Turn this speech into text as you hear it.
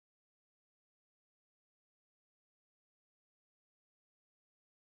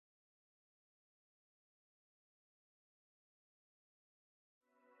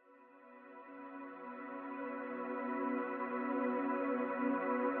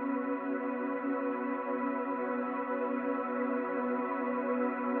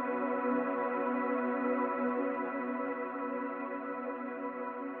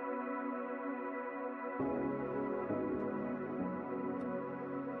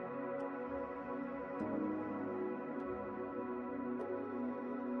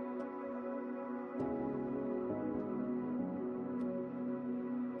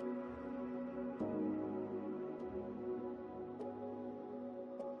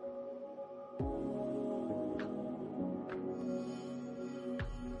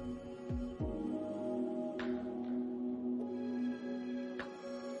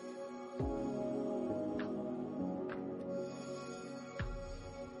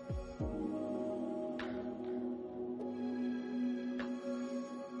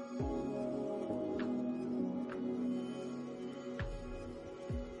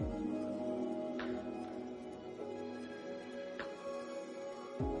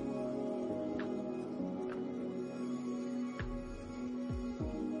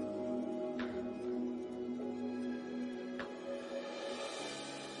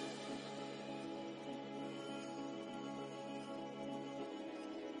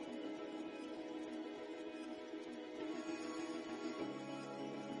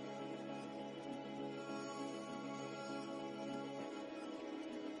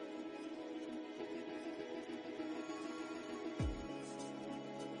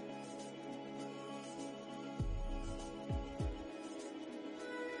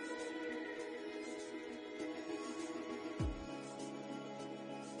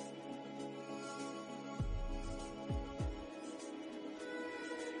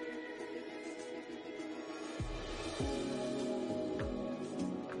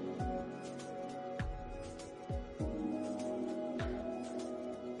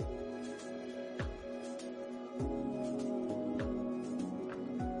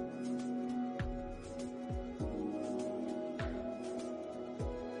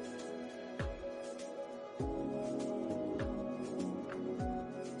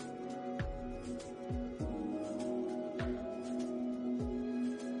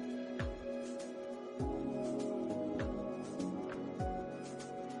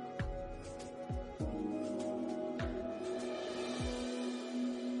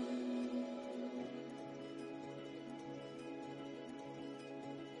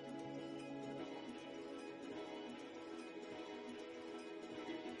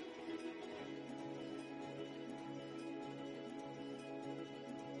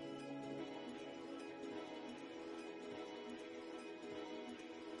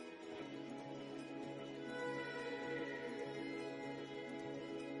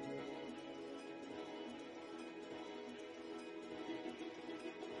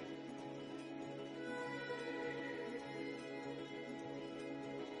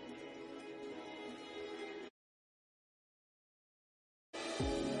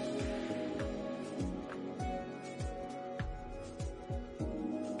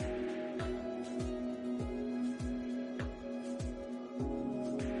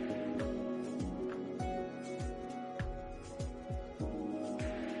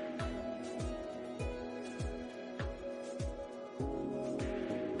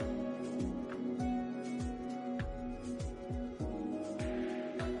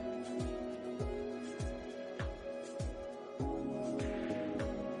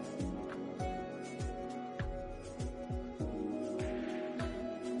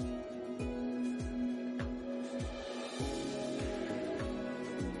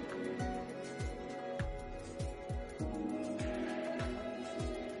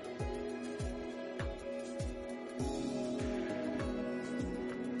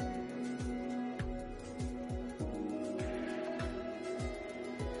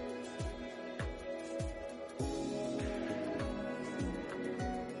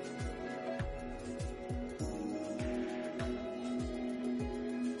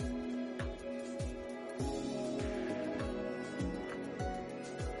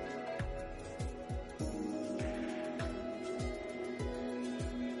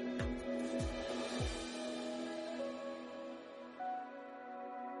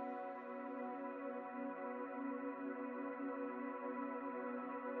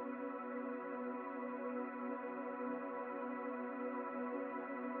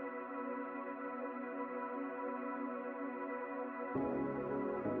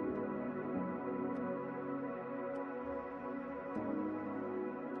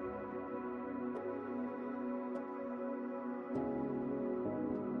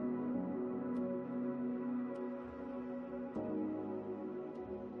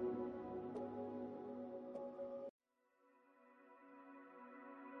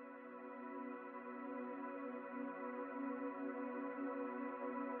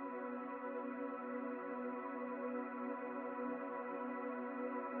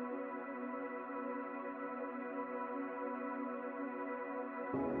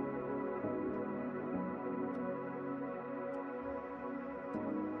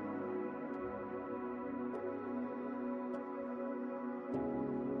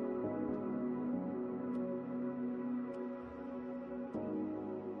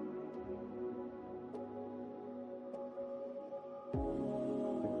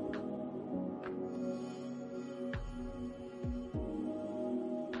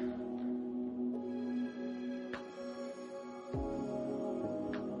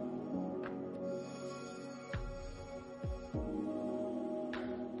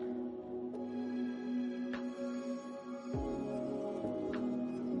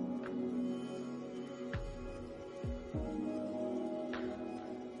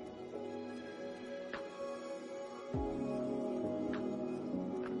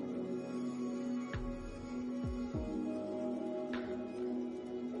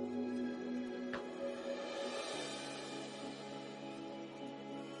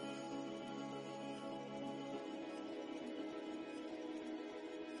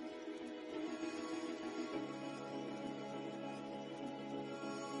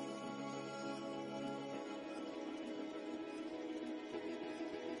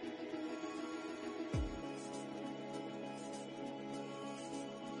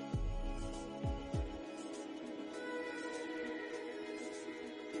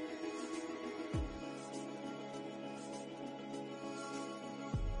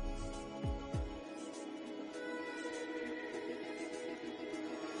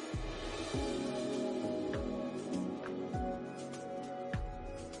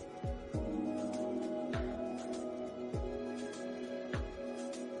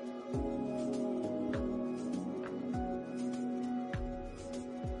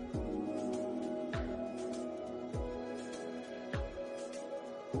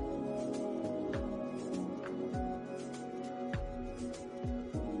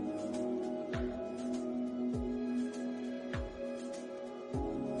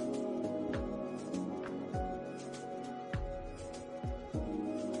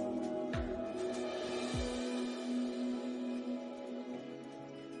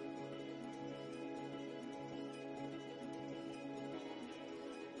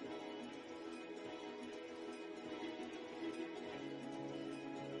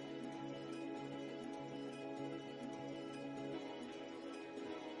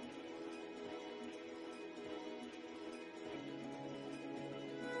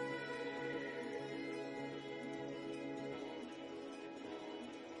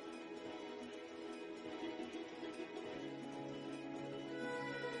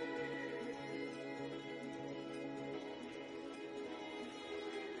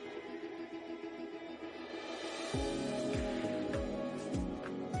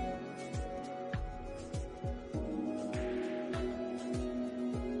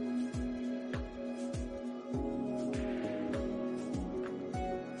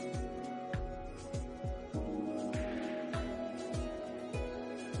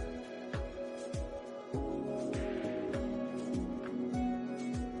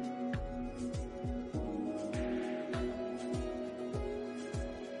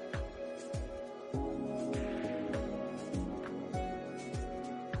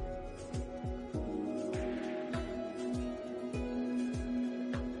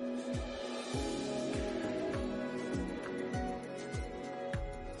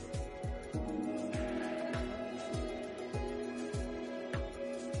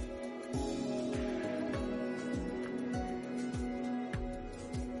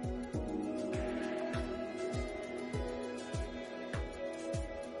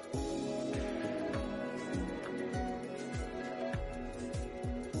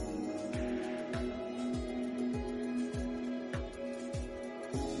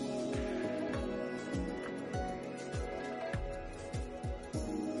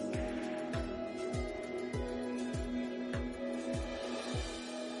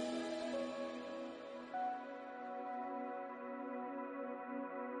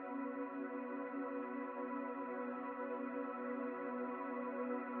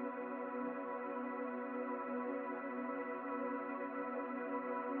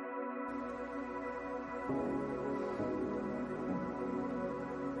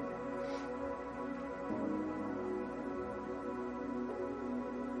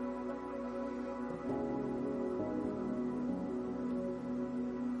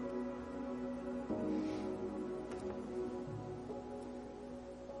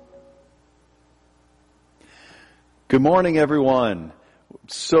Good morning, everyone.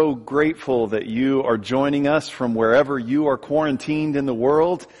 So grateful that you are joining us from wherever you are quarantined in the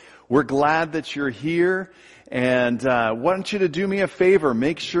world. We're glad that you're here, and want you to do me a favor.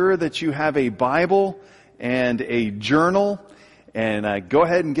 Make sure that you have a Bible and a journal, and go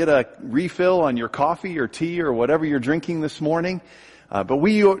ahead and get a refill on your coffee or tea or whatever you're drinking this morning. But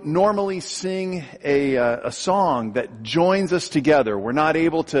we normally sing a song that joins us together. We're not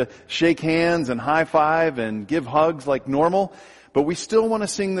able to shake hands and high five and give hugs like normal, But we still want to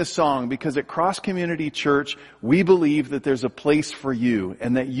sing this song because at Cross Community Church, we believe that there's a place for you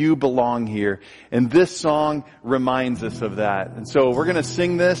and that you belong here. And this song reminds us of that. And so we're going to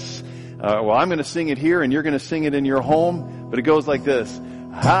sing this. I'm going to sing it here and you're going to sing it in your home. But it goes like this.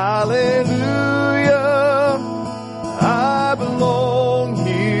 Hallelujah, I belong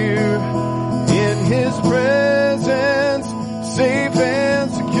here in His presence, safe and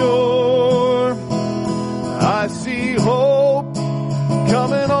secure. I see hope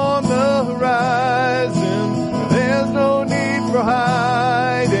coming on the horizon. There's no need for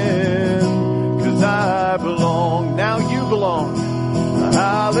hiding, 'cause I belong. Now you belong.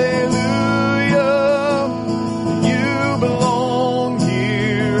 Hallelujah, you belong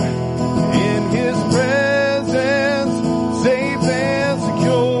here in His presence, safe and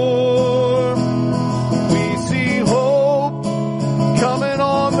secure. We see hope coming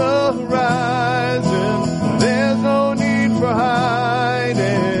on the horizon. There's no need for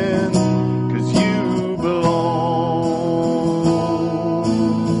hiding, 'cause you belong.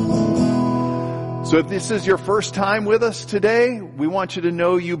 So if this is your first time with us today, we want you to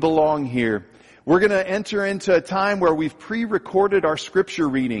know you belong here. We're going to enter into a time where we've pre-recorded our scripture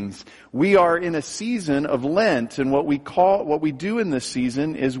readings. We are in a season of Lent, and what we do in this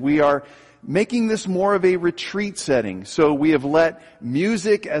season is we are making this more of a retreat setting. So we have let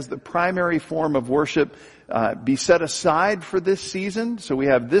music as the primary form of worship be set aside for this season. So we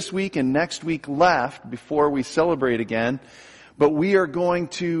have this week and next week left before we celebrate again. But we are going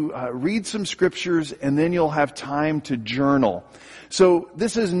to read some scriptures, and then you'll have time to journal. So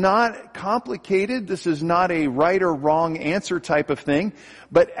this is not complicated. This is not a right or wrong answer type of thing.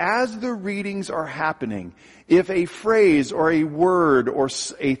 But as the readings are happening, if a phrase or a word or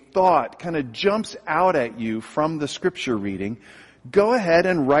a thought kind of jumps out at you from the scripture reading, go ahead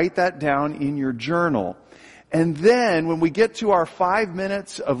and write that down in your journal. And then when we get to our 5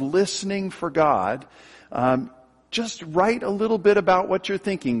 minutes of listening for God, just write a little bit about what you're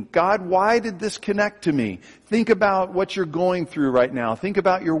thinking. God, why did this connect to me? Think about what you're going through right now. Think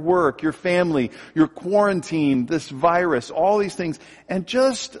about your work, your family, your quarantine, this virus, all these things. And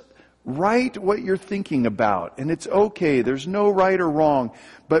just write what you're thinking about. And it's okay. There's no right or wrong.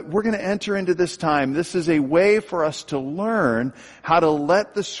 But we're going to enter into this time. This is a way for us to learn how to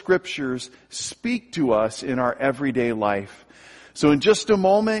let the scriptures speak to us in our everyday life. So in just a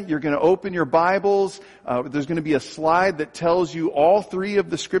moment, you're going to open your Bibles. There's going to be a slide that tells you all 3 of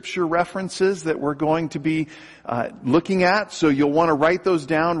the scripture references that we're going to be looking at. So you'll want to write those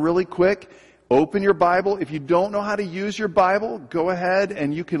down really quick. Open your Bible. If you don't know how to use your Bible, go ahead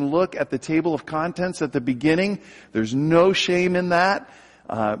and you can look at the table of contents at the beginning. There's no shame in that.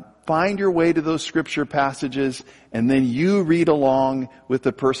 Find your way to those scripture passages, and then you read along with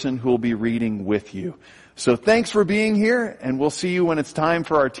the person who will be reading with you. So thanks for being here, and we'll see you when it's time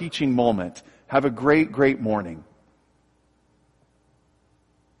for our teaching moment. Have a great, great morning.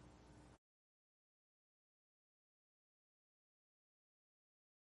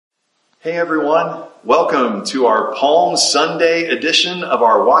 Hey everyone, welcome to our Palm Sunday edition of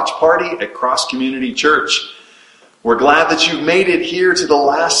our watch party at Cross Community Church. We're glad that you've made it here to the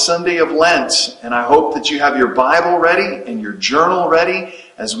last Sunday of Lent, and I hope that you have your Bible ready and your journal ready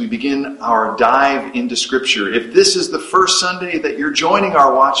as we begin our dive into Scripture. If this is the first Sunday that you're joining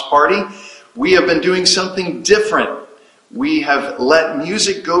our watch party, we have been doing something different. We have let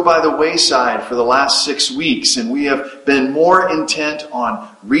music go by the wayside for the last 6 weeks, and we have been more intent on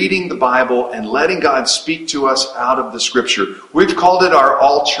reading the Bible and letting God speak to us out of the Scripture. We've called it our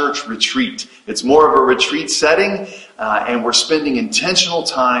all-church retreat. It's more of a retreat setting, and we're spending intentional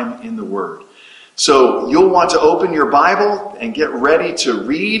time in the Word. So you'll want to open your Bible and get ready to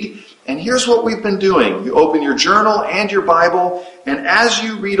read. And here's what we've been doing. You open your journal and your Bible, and as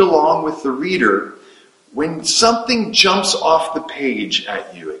you read along with the reader, when something jumps off the page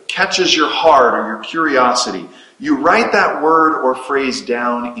at you, it catches your heart or your curiosity, you write that word or phrase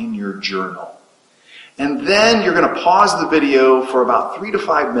down in your journal. And then you're going to pause the video for about 3 to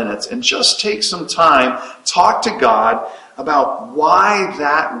 5 minutes and just take some time, talk to God about why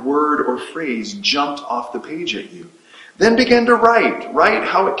that word or phrase jumped off the page at you. Then begin to write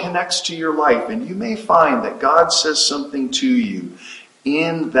how it connects to your life. And you may find that God says something to you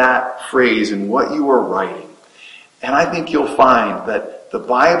in that phrase and what you are writing. And I think you'll find that the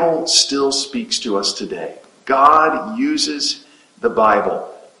Bible still speaks to us today. God uses the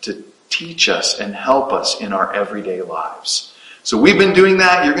Bible to teach us and help us in our everyday lives. So we've been doing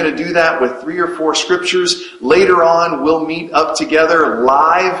that. You're going to do that with 3 or 4 scriptures. Later on, we'll meet up together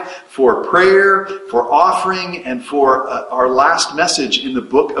live for prayer, for offering, and for our last message in the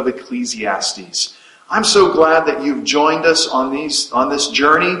book of Ecclesiastes. I'm so glad that you've joined us on this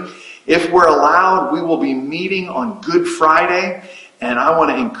journey. If we're allowed, we will be meeting on Good Friday, and I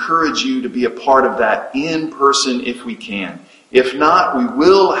want to encourage you to be a part of that in person if we can. If not, we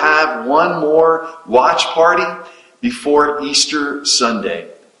will have one more watch party before Easter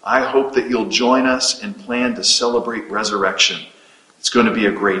Sunday. I hope that you'll join us and plan to celebrate resurrection. It's going to be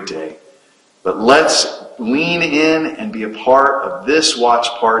a great day. But let's lean in and be a part of this watch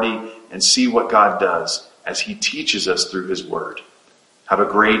party and see what God does as He teaches us through His Word. Have a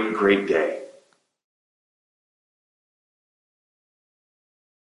great, great day.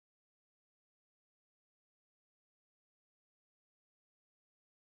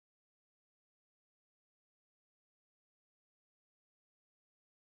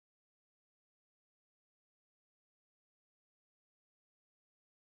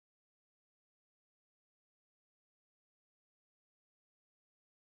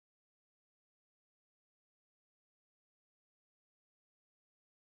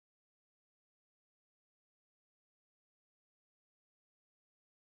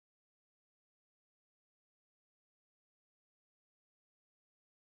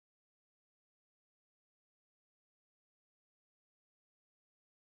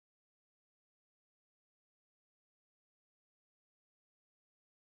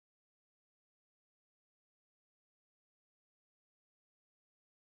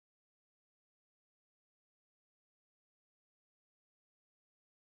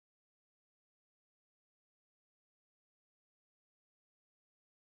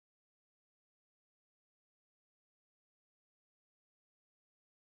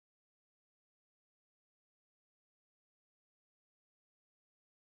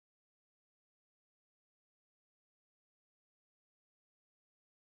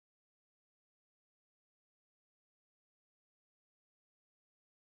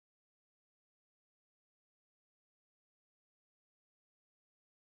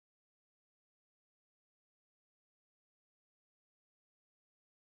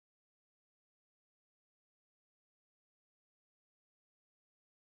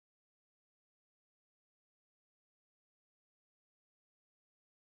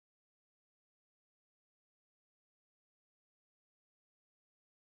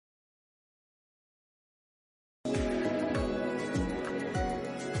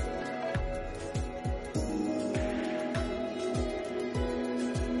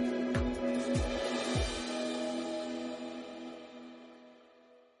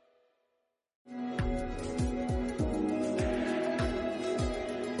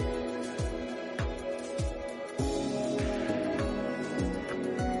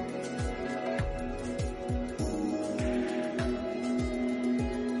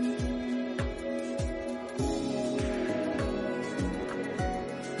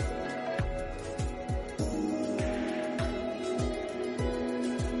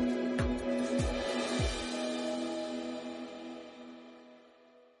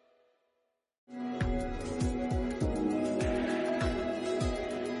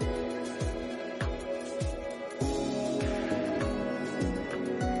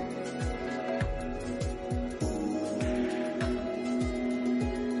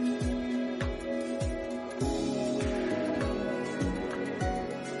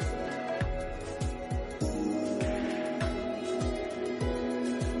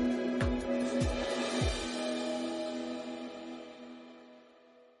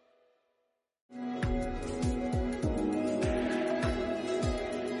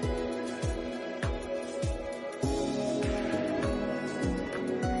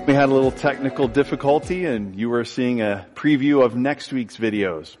 We had a little technical difficulty and you were seeing a preview of next week's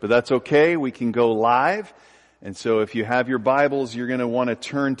videos, but that's okay. We can go live. And so if you have your Bibles, you're going to want to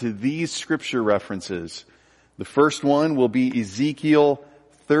turn to these scripture references. The first one will be Ezekiel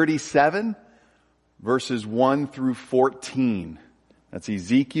 37, verses 1 through 14. That's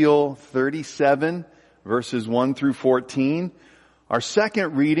Ezekiel 37, verses 1 through 14. Our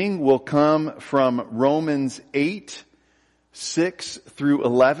second reading will come from Romans 8, 6 through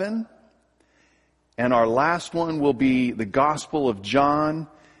 11. And our last one will be the Gospel of John,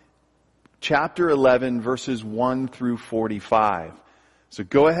 chapter 11, verses 1 through 45. So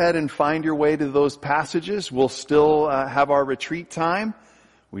go ahead and find your way to those passages. We'll still have our retreat time.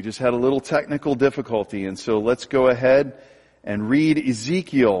 We just had a little technical difficulty. And so let's go ahead and read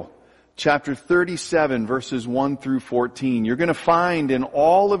Ezekiel chapter 37, verses 1 through 14. You're going to find in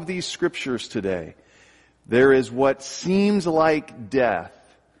all of these scriptures today, there is what seems like death,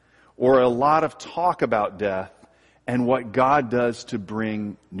 or a lot of talk about death, and what God does to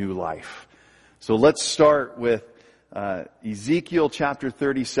bring new life. So let's start with Ezekiel chapter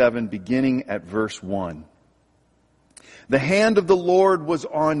 37, beginning at verse 1. The hand of the Lord was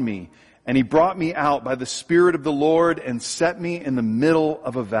on me, and He brought me out by the Spirit of the Lord and set me in the middle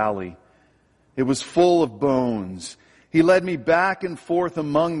of a valley. It was full of bones. He led me back and forth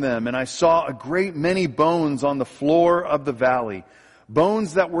among them, and I saw a great many bones on the floor of the valley,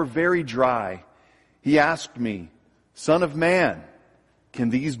 bones that were very dry. He asked me, Son of man, can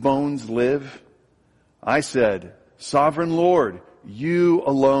these bones live? I said, Sovereign Lord, you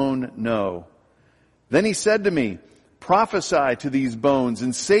alone know. Then He said to me, Prophesy to these bones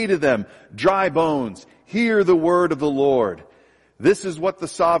and say to them, Dry bones, hear the word of the Lord. This is what the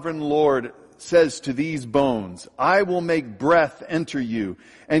Sovereign Lord says to these bones. I will make breath enter you,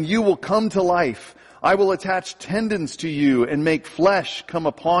 and you will come to life. I will attach tendons to you and make flesh come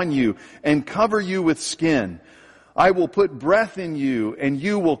upon you and cover you with skin. I will put breath in you, and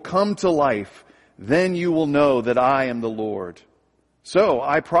you will come to life. Then you will know that I am the Lord. So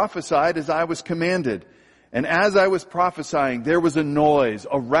I prophesied as I was commanded. And as I was prophesying, there was a noise,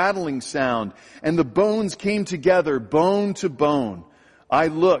 a rattling sound, and the bones came together, bone to bone. I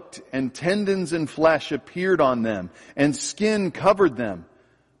looked, and tendons and flesh appeared on them, and skin covered them,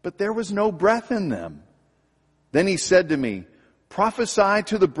 but there was no breath in them. Then He said to me, Prophesy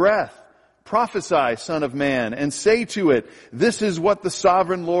to the breath. Prophesy, Son of man, and say to it, This is what the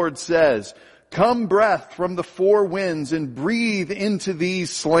Sovereign Lord says. Come, breath from the four winds, and breathe into these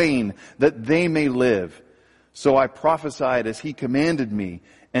slain, that they may live. So I prophesied as He commanded me,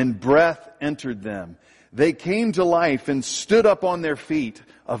 and breath entered them. They came to life and stood up on their feet,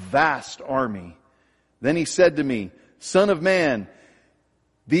 a vast army. Then He said to me, Son of man,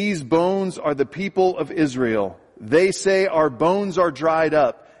 these bones are the people of Israel. They say, Our bones are dried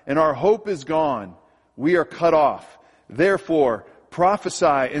up, and our hope is gone. We are cut off. Therefore, prophesy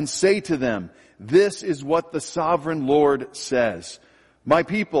and say to them, This is what the Sovereign Lord says. My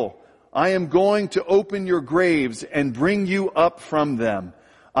people, I am going to open your graves and bring you up from them.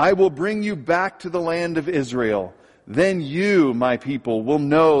 I will bring you back to the land of Israel. Then you, my people, will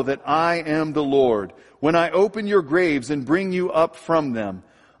know that I am the Lord. When I open your graves and bring you up from them,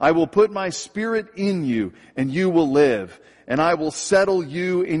 I will put my Spirit in you, and you will live, and I will settle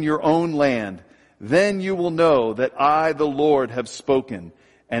you in your own land. Then you will know that I, the Lord, have spoken,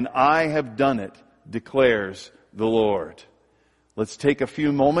 and I have done it, declares the Lord. Let's take a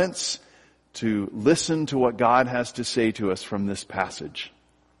few moments to listen to what God has to say to us from this passage.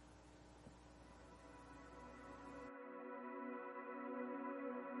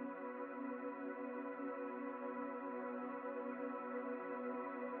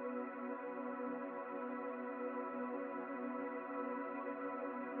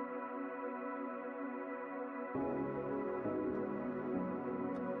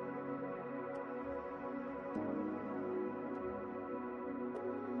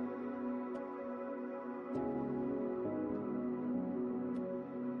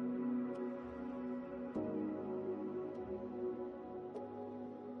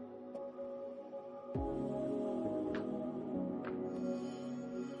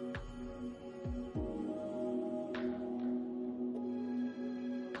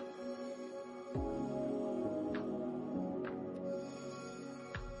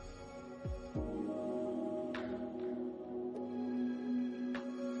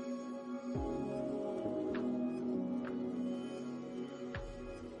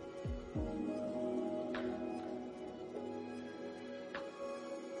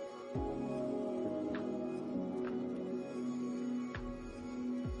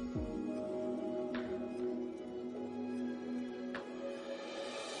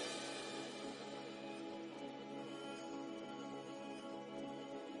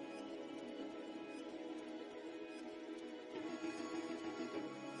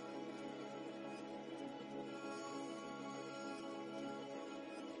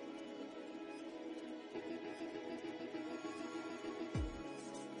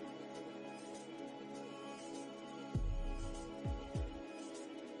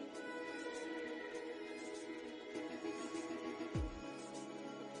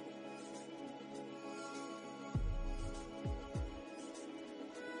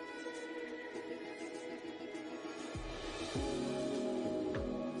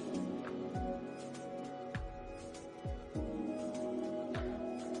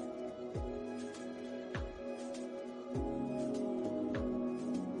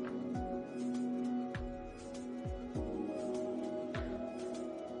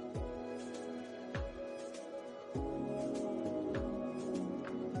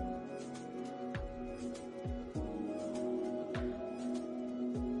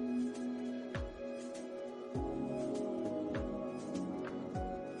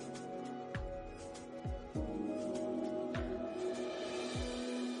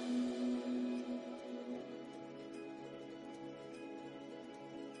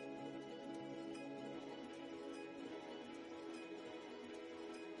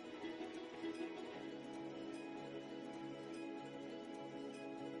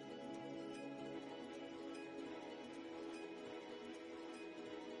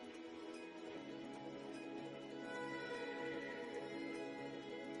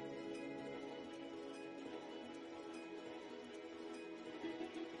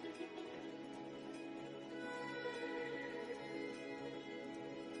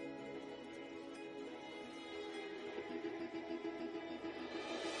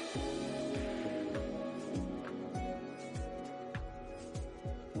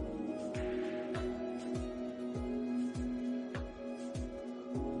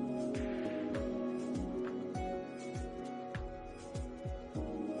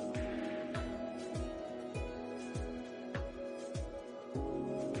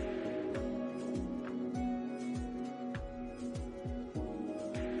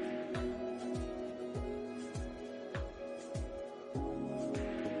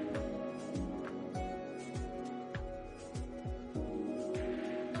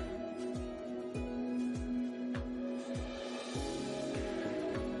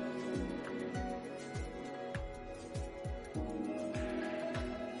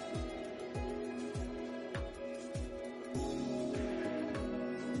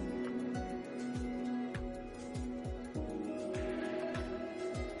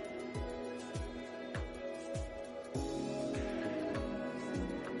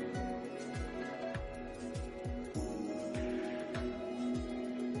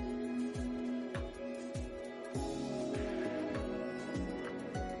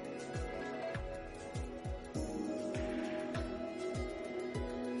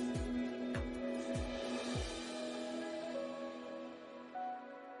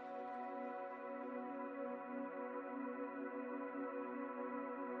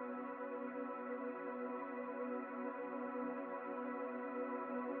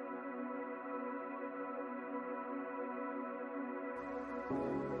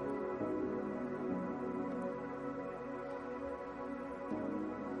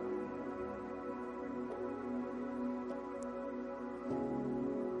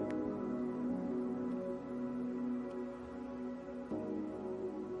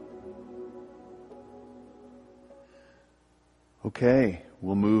 Okay,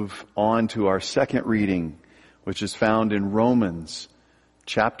 we'll move on to our second reading, which is found in Romans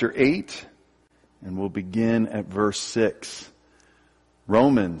chapter 8, and we'll begin at verse 6.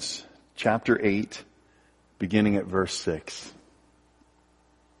 Romans chapter 8, beginning at verse 6.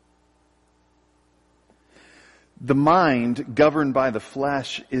 The mind governed by the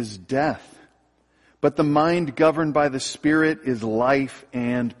flesh is death, but the mind governed by the Spirit is life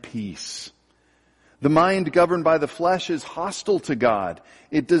and peace. The mind governed by the flesh is hostile to God.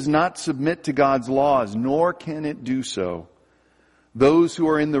 It does not submit to God's laws, nor can it do so. Those who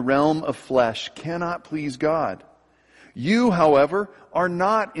are in the realm of flesh cannot please God. You, however, are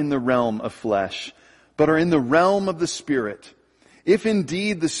not in the realm of flesh, but are in the realm of the Spirit, if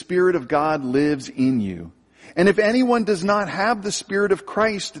indeed the Spirit of God lives in you. And if anyone does not have the Spirit of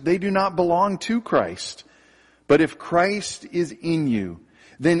Christ, they do not belong to Christ. But if Christ is in you,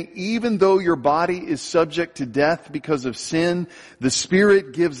 then even though your body is subject to death because of sin, the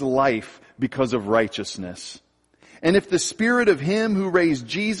Spirit gives life because of righteousness. And if the Spirit of Him who raised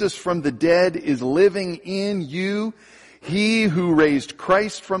Jesus from the dead is living in you, He who raised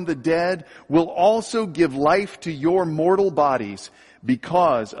Christ from the dead will also give life to your mortal bodies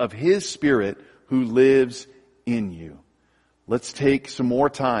because of His Spirit who lives in you. Let's take some more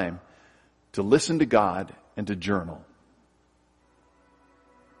time to listen to God and to journal.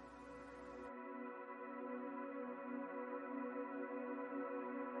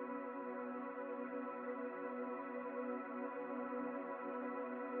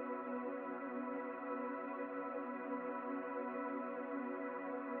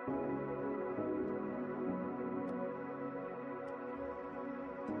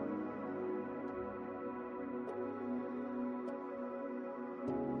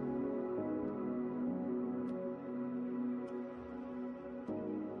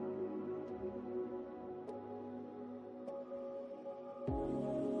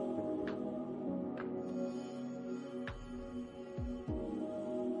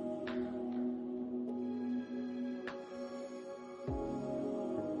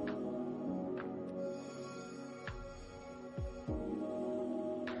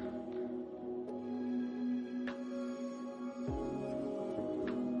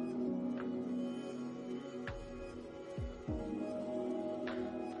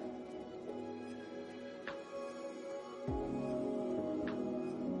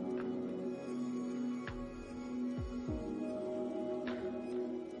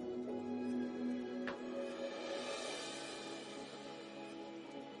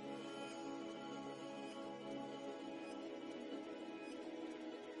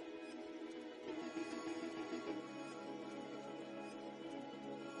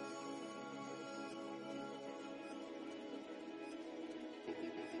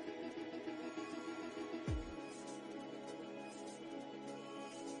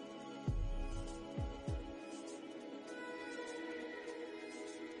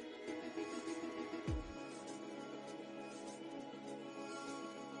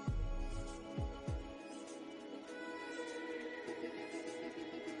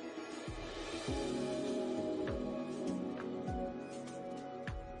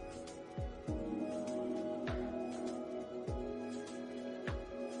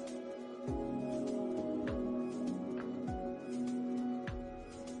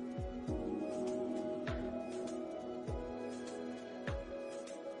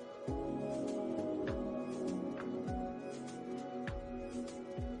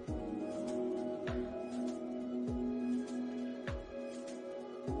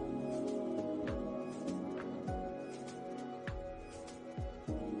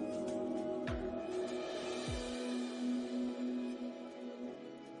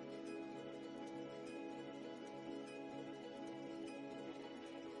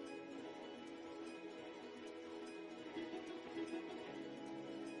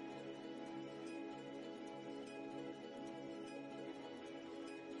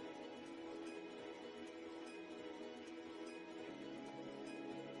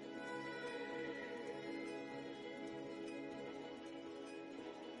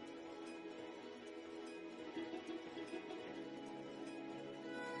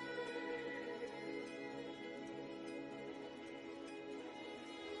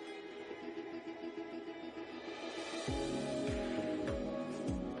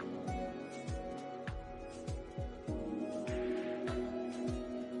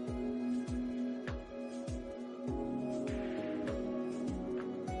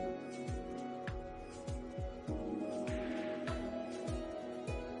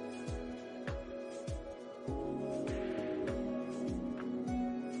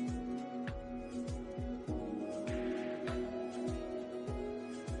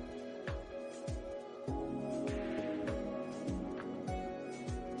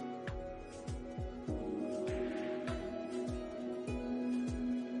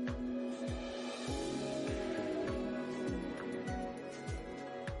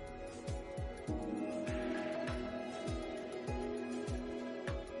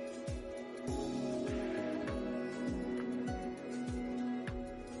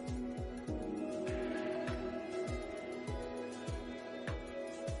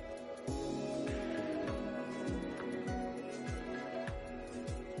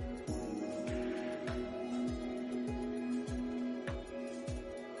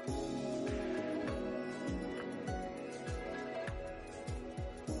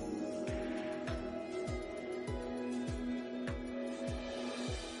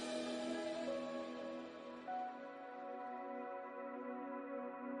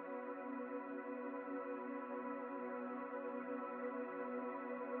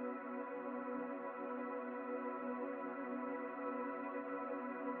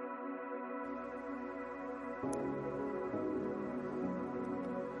 And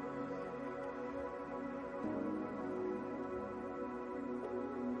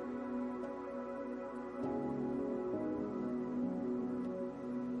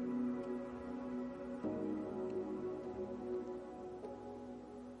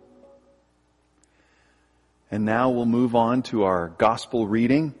now we'll move on to our gospel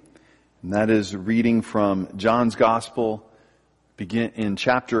reading, and that is reading from John's Gospel in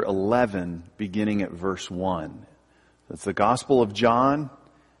chapter 11, beginning at verse 1. That's the Gospel of John,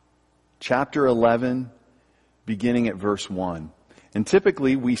 chapter 11, beginning at verse 1. And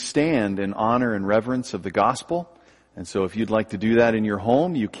typically we stand in honor and reverence of the Gospel, and so if you'd like to do that in your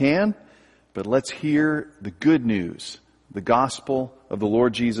home, you can. But let's hear the good news, the Gospel of the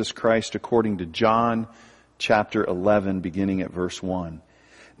Lord Jesus Christ according to John chapter 11, beginning at verse 1.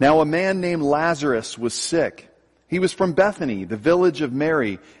 Now a man named Lazarus was sick. He was from Bethany, the village of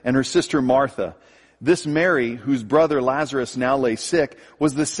Mary and her sister Martha. This Mary, whose brother Lazarus now lay sick,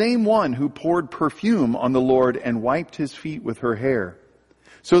 was the same one who poured perfume on the Lord and wiped his feet with her hair.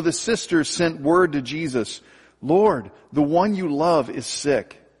 So the sisters sent word to Jesus, "Lord, the one you love is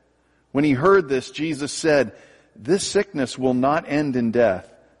sick." When he heard this, Jesus said, "This sickness will not end in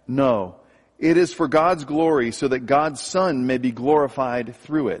death. No, it is for God's glory, so that God's Son may be glorified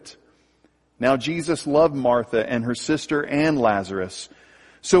through it." Now Jesus loved Martha and her sister and Lazarus.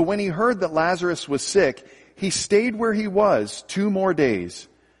 So when he heard that Lazarus was sick, he stayed where he was 2 more days.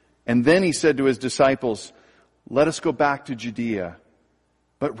 And then he said to his disciples, "Let us go back to Judea."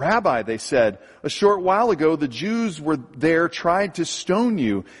 "But Rabbi," they said, "a short while ago the Jews were there, tried to stone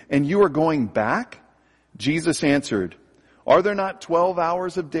you, and you are going back?" Jesus answered, "Are there not 12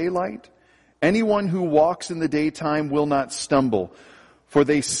 hours of daylight? Anyone who walks in the daytime will not stumble, for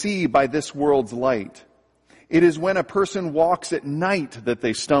they see by this world's light. It is when a person walks at night that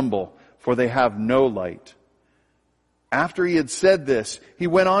they stumble, for they have no light." After he had said this, he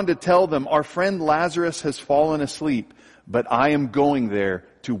went on to tell them, "Our friend Lazarus has fallen asleep, but I am going there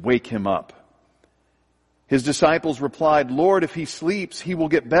to wake him up." His disciples replied, "Lord, if he sleeps, he will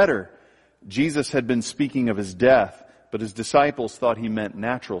get better." Jesus had been speaking of his death, but his disciples thought he meant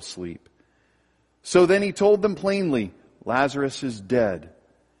natural sleep. So then he told them plainly, "Lazarus is dead.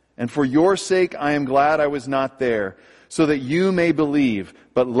 And for your sake I am glad I was not there, so that you may believe,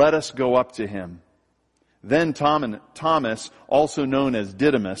 but let us go up to him." Then Thomas, also known as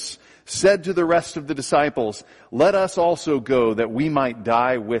Didymus, said to the rest of the disciples, "Let us also go, that we might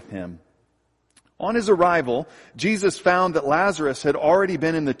die with him." On his arrival, Jesus found that Lazarus had already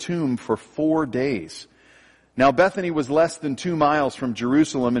been in the tomb for 4 days. Now Bethany was less than 2 miles from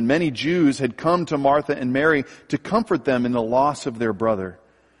Jerusalem, and many Jews had come to Martha and Mary to comfort them in the loss of their brother.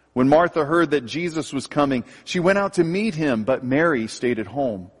 When Martha heard that Jesus was coming, she went out to meet him, but Mary stayed at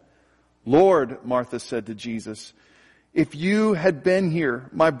home. "Lord," Martha said to Jesus, "if you had been here,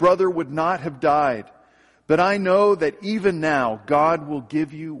 my brother would not have died. But I know that even now God will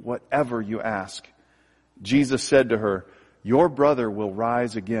give you whatever you ask." Jesus said to her, "Your brother will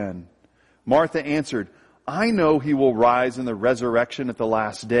rise again." Martha answered, "I know he will rise in the resurrection at the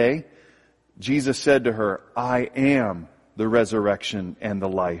last day." Jesus said to her, "I am the resurrection and the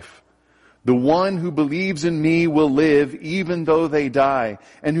life. The one who believes in me will live even though they die,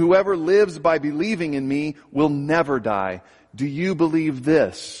 and whoever lives by believing in me will never die. Do you believe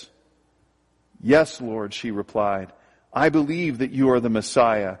this?" "Yes, Lord," she replied. "I believe that you are the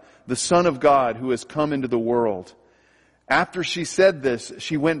Messiah, the Son of God who has come into the world." After she said this,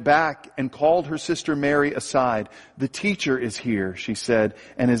 she went back and called her sister Mary aside. "The teacher is here," she said,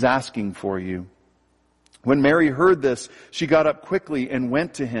 "and is asking for you." When Mary heard this, she got up quickly and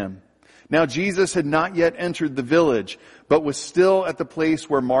went to him. Now Jesus had not yet entered the village, but was still at the place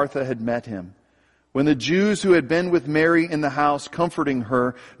where Martha had met him. When the Jews who had been with Mary in the house comforting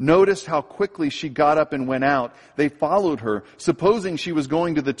her noticed how quickly she got up and went out, they followed her, supposing she was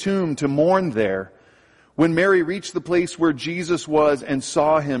going to the tomb to mourn there. When Mary reached the place where Jesus was and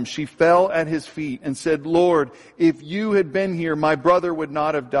saw him, she fell at his feet and said, "Lord, if you had been here, my brother would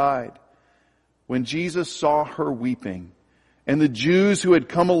not have died." When Jesus saw her weeping, and the Jews who had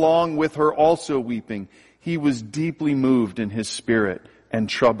come along with her also weeping, he was deeply moved in his spirit and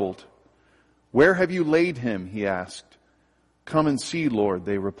troubled. "Where have you laid him?" he asked. "Come and see, Lord,"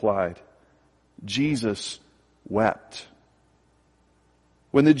 they replied. Jesus wept.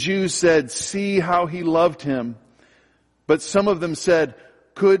 When the Jews said, "See how he loved him," but some of them said,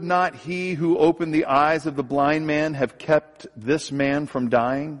 "Could not he who opened the eyes of the blind man have kept this man from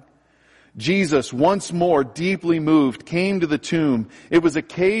dying?" Jesus, once more deeply moved, came to the tomb. It was a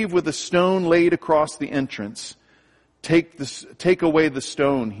cave with a stone laid across the entrance. Take away the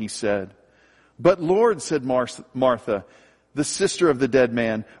stone," he said. "But Lord," said Martha, the sister of the dead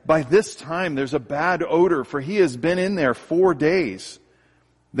man, "by this time there's a bad odor, for he has been in there 4 days."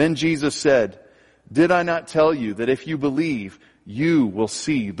 Then Jesus said, "Did I not tell you that if you believe, you will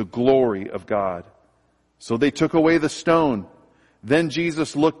see the glory of God?" So they took away the stone. Then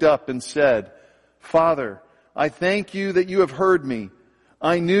Jesus looked up and said, "Father, I thank you that you have heard me.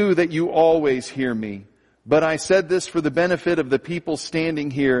 I knew that you always hear me. But I said this for the benefit of the people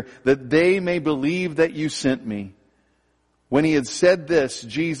standing here, that they may believe that you sent me." When he had said this,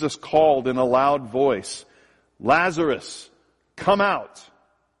 Jesus called in a loud voice, "Lazarus, come out."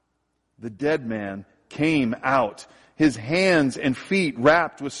 The dead man came out, his hands and feet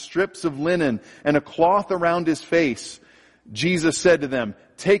wrapped with strips of linen and a cloth around his face. Jesus said to them,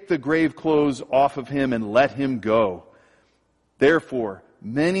 "Take the grave clothes off of him and let him go." Therefore,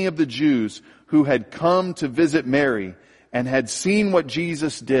 many of the Jews who had come to visit Mary and had seen what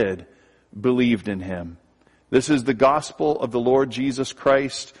Jesus did believed in him. This is the gospel of the Lord Jesus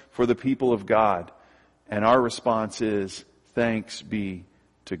Christ for the people of God. And our response is, thanks be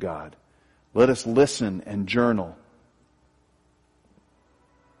to God. Let us listen and journal.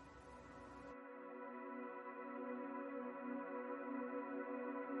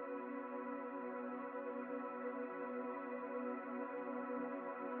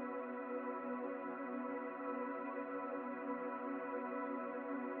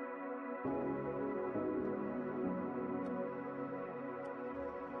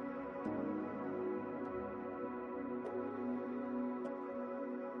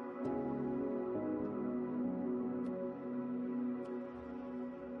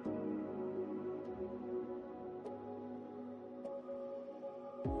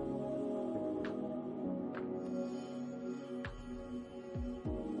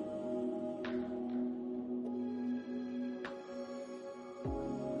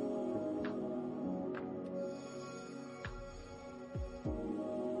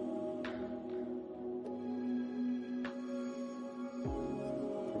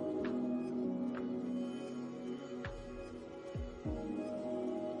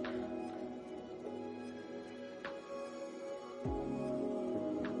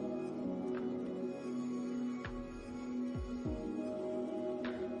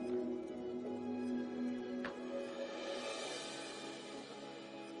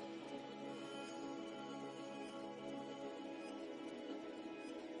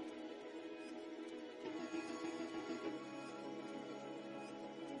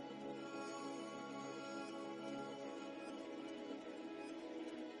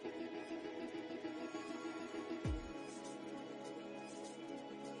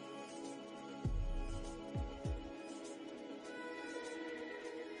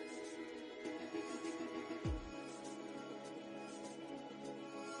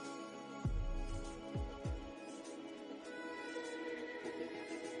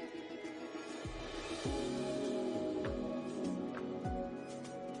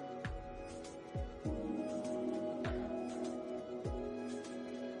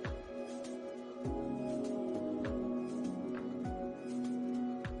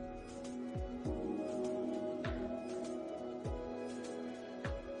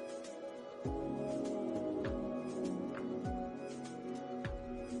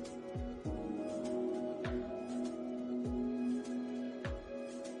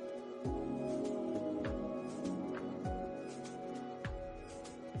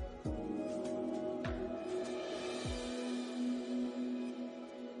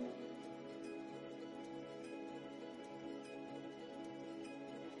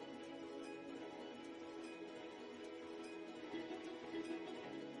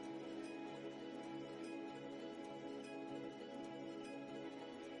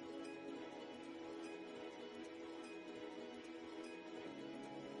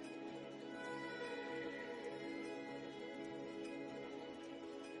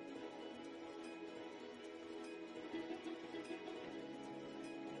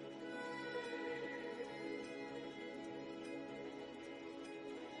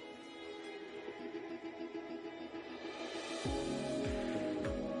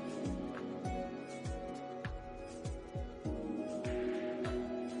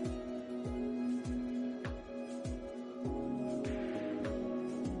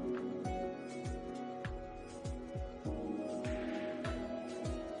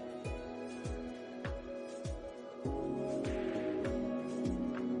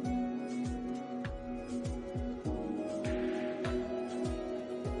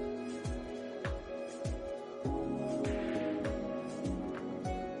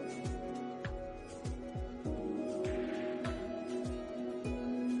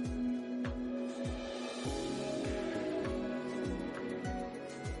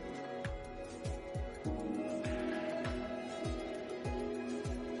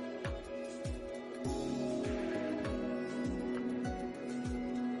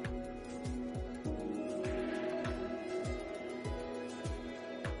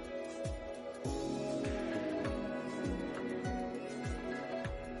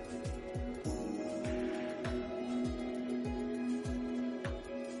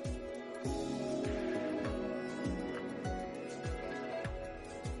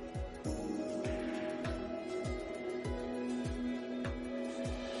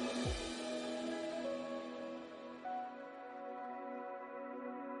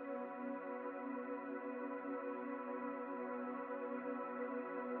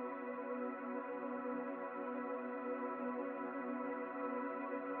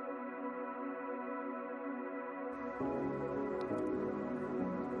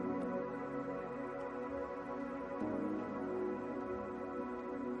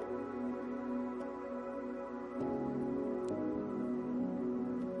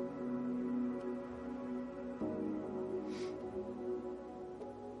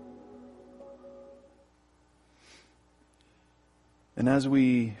 And as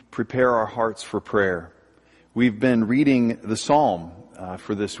we prepare our hearts for prayer, we've been reading the Psalm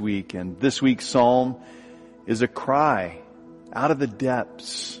for this week. And this week's Psalm is a cry out of the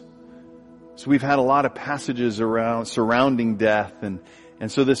depths. So we've had a lot of passages surrounding death, and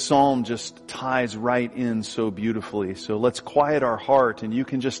so this Psalm just ties right in so beautifully. So let's quiet our heart, and you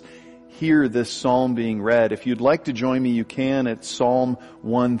can just hear this Psalm being read. If you'd like to join me, you can at Psalm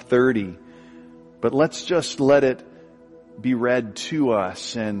 130. But let's just let it be read to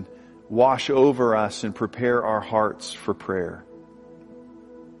us and wash over us and prepare our hearts for prayer.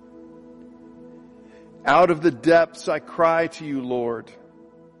 Out of the depths I cry to you, Lord.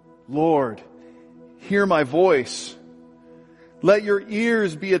 Lord, hear my voice. Let your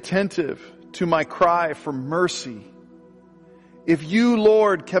ears be attentive to my cry for mercy. If you,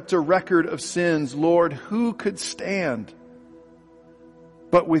 Lord, kept a record of sins, Lord, who could stand?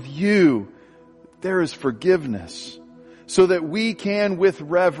 But with you, there is forgiveness, so that we can with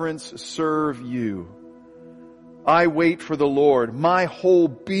reverence serve you. I wait for the Lord. My whole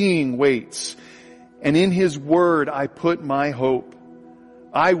being waits, and in His word I put my hope.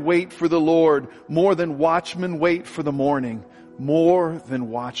 I wait for the Lord more than watchmen wait for the morning, more than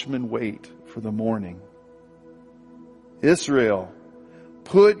watchmen wait for the morning. Israel,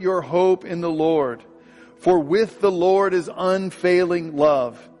 put your hope in the Lord, for with the Lord is unfailing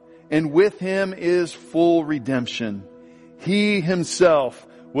love, and with Him is full redemption. He Himself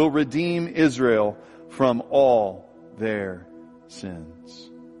will redeem Israel from all their sins.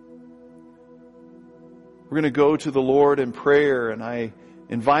 We're going to go to the Lord in prayer, and I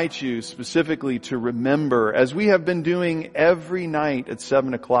invite you specifically to remember, as we have been doing every night at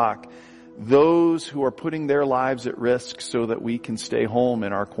 7 o'clock, those who are putting their lives at risk so that we can stay home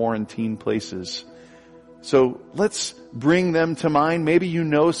in our quarantine places. So let's bring them to mind. Maybe you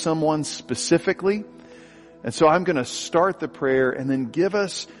know someone specifically. And so I'm going to start the prayer and then give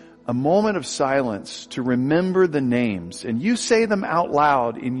us a moment of silence to remember the names. And you say them out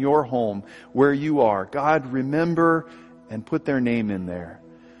loud in your home where you are. God, remember and put their name in there.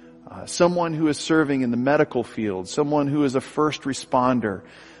 Someone who is serving in the medical field, someone who is a first responder,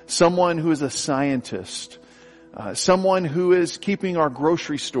 someone who is a scientist, someone who is keeping our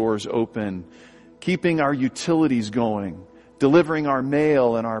grocery stores open, keeping our utilities going, delivering our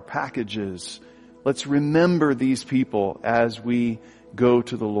mail and our packages. Let's remember these people as we go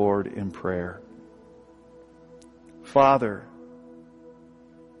to the Lord in prayer. Father,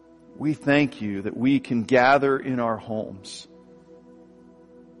 we thank you that we can gather in our homes.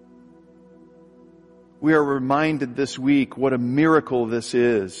 We are reminded this week what a miracle this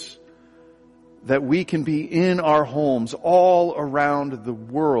is, that we can be in our homes all around the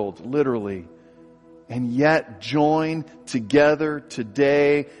world, literally, and yet join together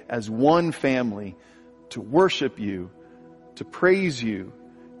today as one family to worship you, to praise you,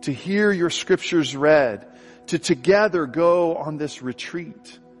 to hear your scriptures read, to together go on this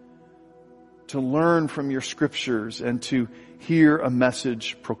retreat, to learn from your scriptures and to hear a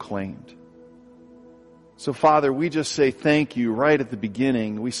message proclaimed. So Father, we just say thank you right at the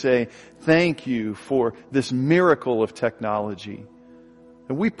beginning. We say thank you for this miracle of technology.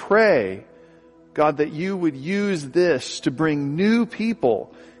 And we pray, God, that you would use this to bring new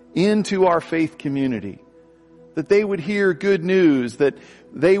people into our faith community. That they would hear good news, that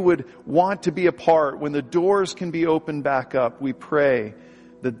they would want to be a part. When the doors can be opened back up, we pray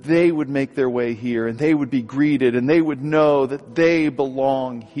that they would make their way here and they would be greeted and they would know that they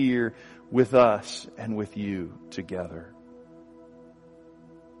belong here with us and with you together.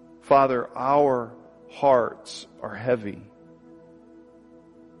 Father, our hearts are heavy.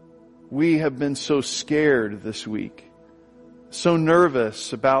 We have been so scared this week, so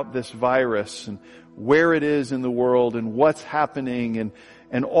nervous about this virus and where it is in the world and what's happening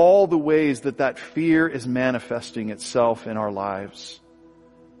and all the ways that fear is manifesting itself in our lives.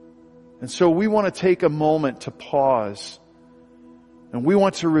 And so we want to take a moment to pause. And we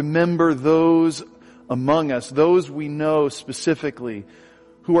want to remember those among us, those we know specifically,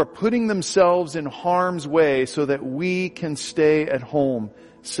 who are putting themselves in harm's way so that we can stay at home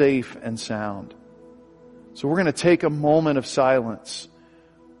safe and sound. So we're going to take a moment of silence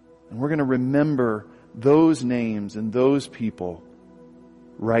and we're going to remember those names and those people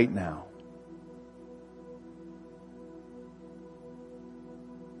right now.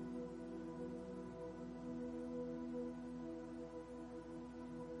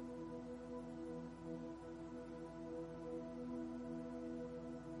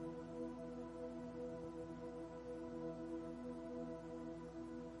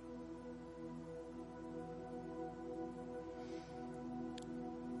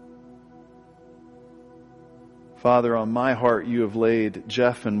 Father, on my heart you have laid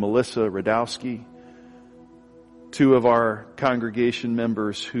Jeff and Melissa Radowski, two of our congregation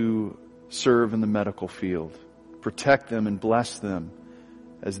members who serve in the medical field. Protect them and bless them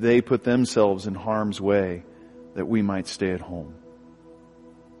as they put themselves in harm's way that we might stay at home.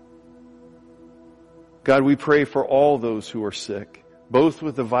 God, we pray for all those who are sick, both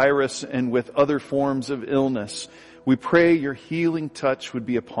with the virus and with other forms of illness. We pray your healing touch would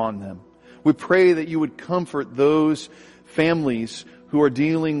be upon them. We pray that you would comfort those families who are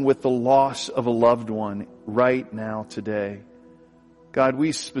dealing with the loss of a loved one right now today. God,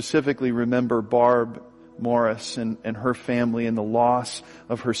 we specifically remember Barb Morris and her family and the loss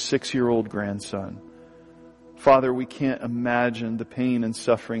of her 6-year-old grandson. Father, we can't imagine the pain and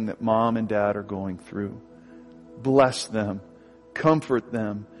suffering that mom and dad are going through. Bless them, comfort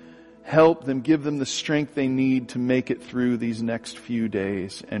them, help them, give them the strength they need to make it through these next few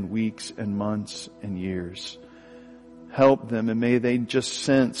days and weeks and months and years. Help them, and may they just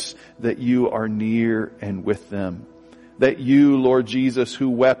sense that you are near and with them. That you, Lord Jesus,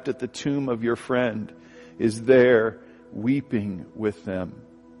 who wept at the tomb of your friend, is there weeping with them.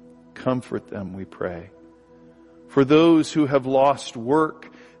 Comfort them, we pray. For those who have lost work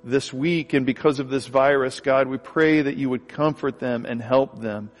this week and because of this virus, God, we pray that you would comfort them and help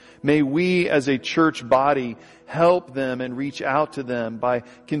them. May we as a church body help them and reach out to them by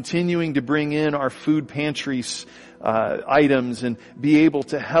continuing to bring in our food pantries items and be able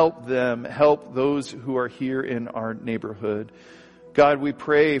to help them, help those who are here in our neighborhood. God, we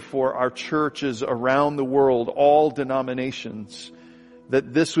pray for our churches around the world, all denominations,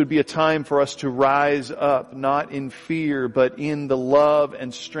 that this would be a time for us to rise up, not in fear, but in the love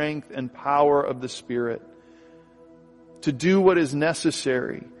and strength and power of the Spirit, to do what is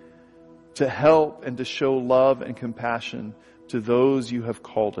necessary to help and to show love and compassion to those you have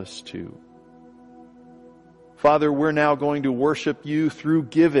called us to. Father, we're now going to worship you through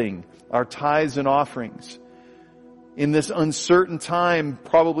giving our tithes and offerings. In this uncertain time,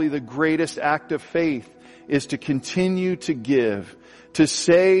 probably the greatest act of faith is to continue to give, to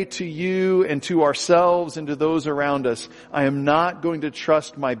say to you and to ourselves and to those around us, I am not going to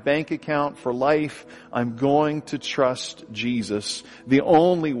trust my bank account for life. I'm going to trust Jesus, the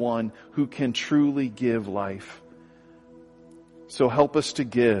only one who can truly give life. So help us to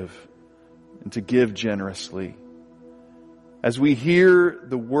give and to give generously. As we hear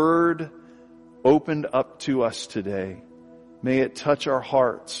the word opened up to us today, may it touch our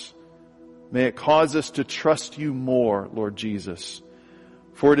hearts. May it cause us to trust you more, Lord Jesus.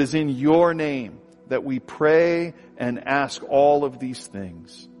 For it is in your name that we pray and ask all of these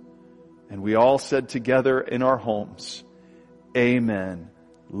things. And we all said together in our homes, Amen.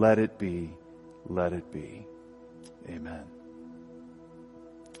 Let it be. Let it be. Amen.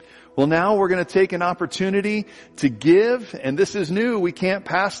 Well, now we're going to take an opportunity to give, and this is new. We can't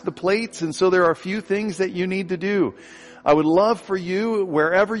pass the plates, and so there are a few things that you need to do. I would love for you,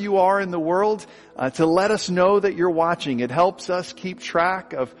 wherever you are in the world, to let us know that you're watching. It helps us keep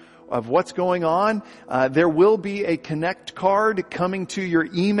track of what's going on. There will be a Connect card coming to your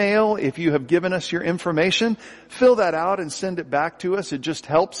email if you have given us your information. Fill that out and send it back to us. It just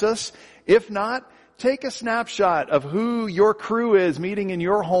helps us. If not, take a snapshot of who your crew is meeting in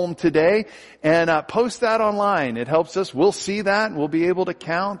your home today and post that online. It helps us. We'll see that and we'll be able to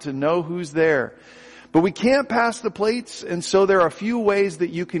count and know who's there. But we can't pass the plates, and so there are a few ways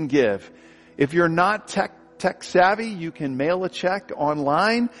that you can give. If you're not tech savvy, you can mail a check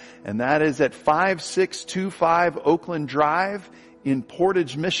online, and that is at 5625 Oakland Drive in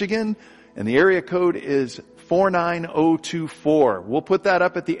Portage, Michigan, and the area code is 49024. We'll put that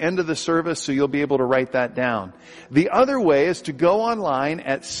up at the end of the service so you'll be able to write that down. The other way is to go online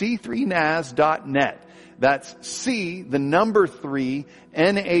at c3naz.net. That's C, the number 3,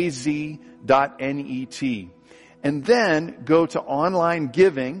 NAZ.net. And then go to online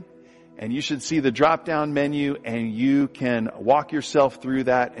giving, and you should see the drop-down menu, and you can walk yourself through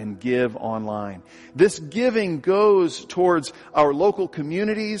that and give online. This giving goes towards our local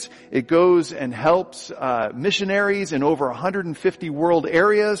communities. It goes and helps missionaries in over 150 world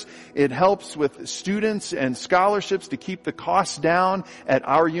areas. It helps with students and scholarships to keep the costs down at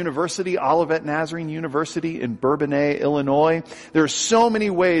our university, Olivet Nazarene University in Bourbonnais, Illinois. There are so many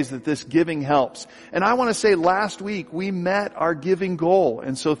ways that this giving helps. And I want to say last week we met our giving goal,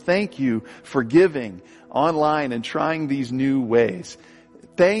 and so thank you for giving online and trying these new ways.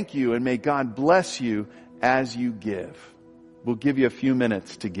 Thank you, and may God bless you as you give. We'll give you a few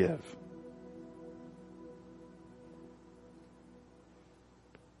minutes to give.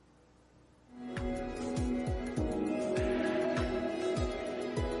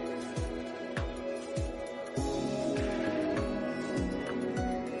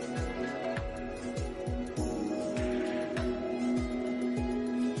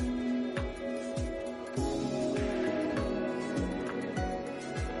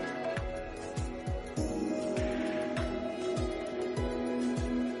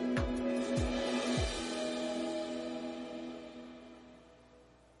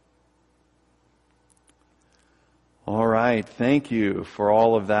 right. Thank you for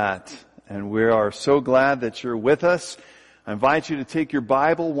all of that. And we are so glad that you're with us. I invite you to take your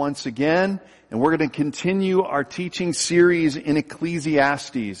Bible once again, and we're going to continue our teaching series in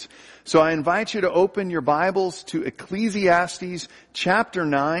Ecclesiastes. So I invite you to open your Bibles to Ecclesiastes chapter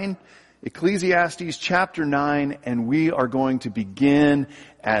 9. Ecclesiastes chapter 9, and we are going to begin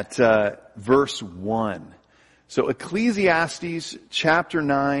at verse 1. So Ecclesiastes chapter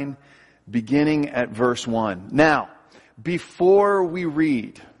 9, beginning at verse 1. Now, before we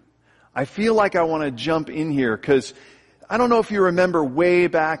read, I feel like I want to jump in here because I don't know if you remember way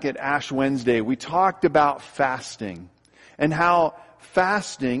back at Ash Wednesday, we talked about fasting and how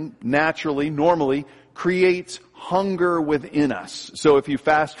fasting normally creates hunger within us. So if you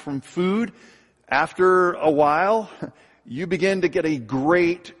fast from food, after a while, you begin to get a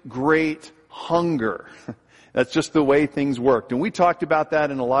great hunger. That's just the way things worked. And we talked about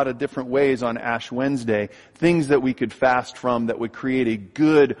that in a lot of different ways on Ash Wednesday. Things that we could fast from that would create a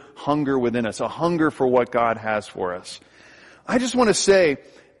good hunger within us, a hunger for what God has for us. I just want to say,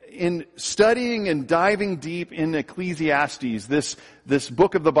 in studying and diving deep in Ecclesiastes, this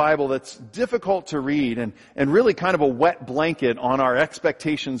book of the Bible that's difficult to read and really kind of a wet blanket on our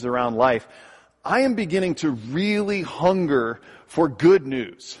expectations around life, I am beginning to really hunger for good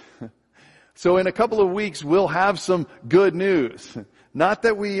news. So in a couple of weeks, we'll have some good news. Not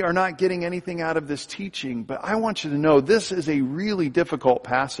that we are not getting anything out of this teaching, but I want you to know this is a really difficult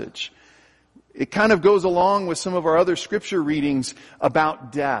passage. It kind of goes along with some of our other scripture readings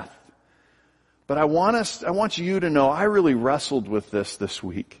about death. But I want you to know I really wrestled with this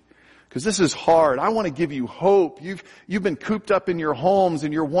week. Because this is hard. I want to give you hope. You've been cooped up in your homes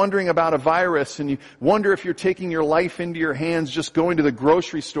and you're wondering about a virus and you wonder if you're taking your life into your hands just going to the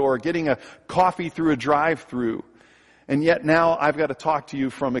grocery store, getting a coffee through a drive-through. And yet now I've got to talk to you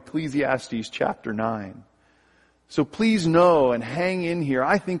from Ecclesiastes chapter 9. So please know and hang in here.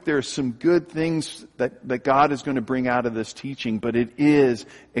 I think there's some good things that God is going to bring out of this teaching, but it is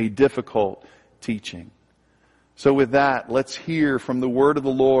a difficult teaching. So with that, let's hear from the word of the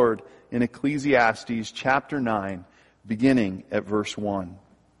Lord in Ecclesiastes chapter 9, beginning at verse 1.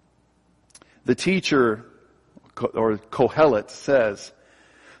 The teacher, or Kohelet, says,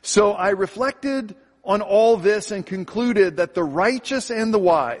 "So I reflected on all this and concluded that the righteous and the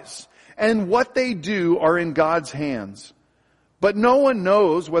wise and what they do are in God's hands. But no one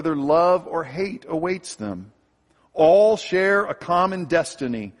knows whether love or hate awaits them. All share a common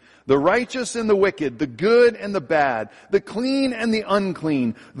destiny. The righteous and the wicked, the good and the bad, the clean and the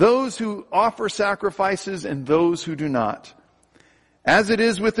unclean, those who offer sacrifices and those who do not. As it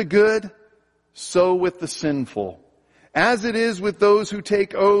is with the good, so with the sinful. As it is with those who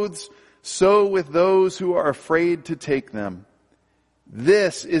take oaths, so with those who are afraid to take them.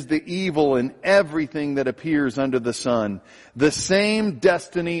 This is the evil in everything that appears under the sun. The same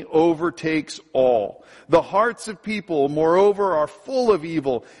destiny overtakes all. The hearts of people, moreover, are full of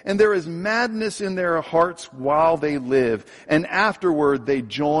evil, and there is madness in their hearts while they live, and afterward they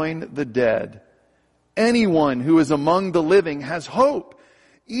join the dead. Anyone who is among the living has hope.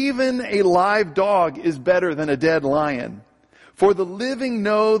 Even a live dog is better than a dead lion. For the living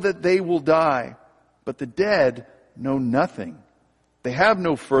know that they will die, but the dead know nothing. They have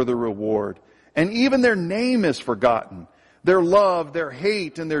no further reward, and even their name is forgotten. Their love, their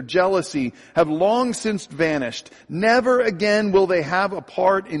hate, and their jealousy have long since vanished. Never again will they have a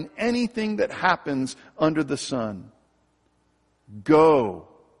part in anything that happens under the sun. Go,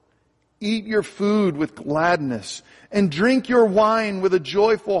 eat your food with gladness, and drink your wine with a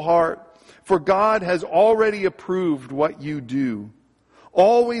joyful heart, for God has already approved what you do.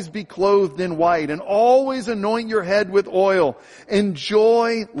 Always be clothed in white, and always anoint your head with oil.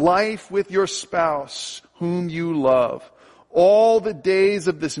 Enjoy life with your spouse, whom you love. All the days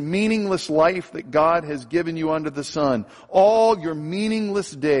of this meaningless life that God has given you under the sun. All your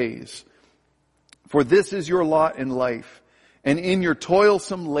meaningless days. For this is your lot in life, and in your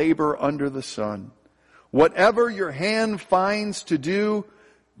toilsome labor under the sun. Whatever your hand finds to do,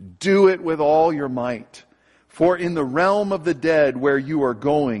 do it with all your might. For in the realm of the dead where you are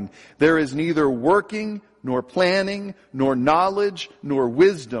going, there is neither working, nor planning, nor knowledge, nor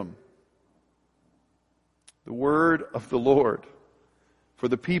wisdom." The word of the Lord for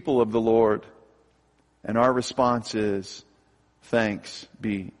the people of the Lord. And our response is, thanks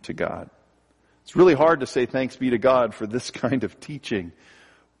be to God. It's really hard to say thanks be to God for this kind of teaching,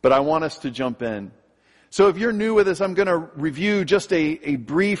 but I want us to jump in. So if you're new with us, I'm going to review just a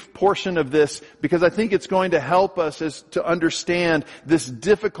brief portion of this because I think it's going to help us to understand this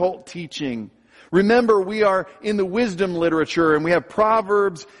difficult teaching. Remember, we are in the wisdom literature, and we have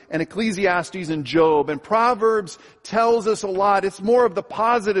Proverbs and Ecclesiastes and Job. And Proverbs tells us a lot. It's more of the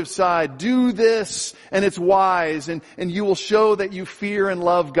positive side. Do this, and it's wise, and you will show that you fear and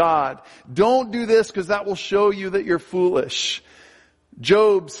love God. Don't do this, because that will show you that you're foolish.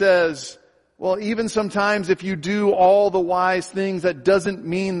 Job says, well, even sometimes if you do all the wise things, that doesn't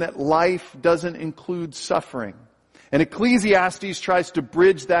mean that life doesn't include suffering. And Ecclesiastes tries to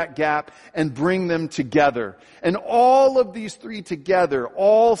bridge that gap and bring them together. And all of these three together,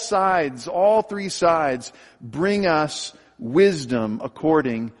 all three sides, bring us wisdom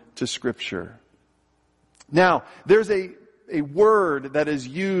according to Scripture. Now, there's a word that is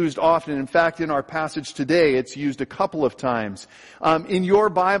used often. In fact, in our passage today, it's used a couple of times. In your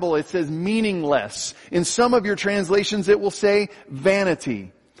Bible, it says meaningless. In some of your translations, it will say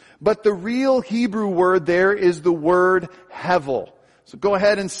vanity. But the real Hebrew word there is the word hevel. So go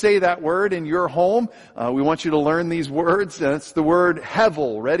ahead and say that word in your home. We want you to learn these words. That's the word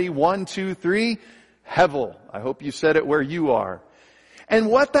hevel. Ready? 1, 2, 3. Hevel. I hope you said it where you are. And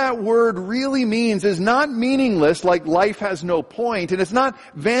what that word really means is not meaningless, like life has no point. And it's not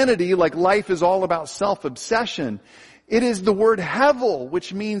vanity, like life is all about self-obsession. It is the word hevel,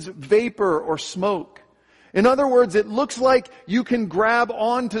 which means vapor or smoke. In other words, it looks like you can grab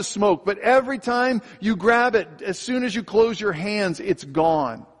onto smoke, but every time you grab it, as soon as you close your hands, it's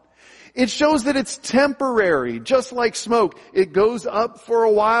gone. It shows that it's temporary, just like smoke. It goes up for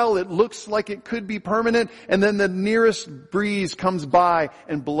a while, it looks like it could be permanent, and then the nearest breeze comes by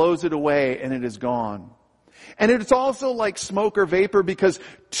and blows it away, and it is gone. And it's also like smoke or vapor because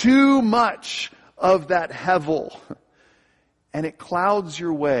too much of that hevel, and it clouds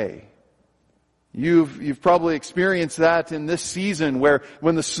your way. You've probably experienced that in this season where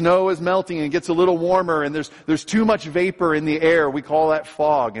when the snow is melting and it gets a little warmer and there's too much vapor in the air, we call that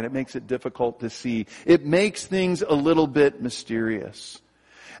fog, and it makes it difficult to see. It makes things a little bit mysterious.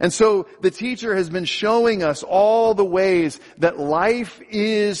 And so the teacher has been showing us all the ways that life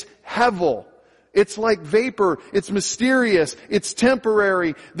is hevel. It's like vapor. It's mysterious. It's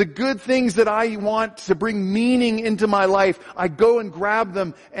temporary. The good things that I want to bring meaning into my life, I go and grab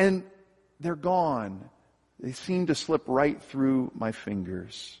them and they're gone. They seem to slip right through my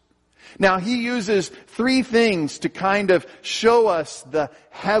fingers. Now, he uses three things to kind of show us the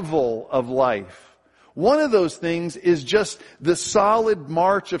hevel of life. One of those things is just the solid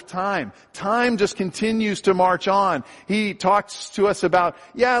march of time. Time just continues to march on. He talks to us about,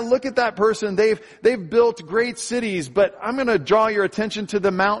 look at that person. They've built great cities, but I'm going to draw your attention to the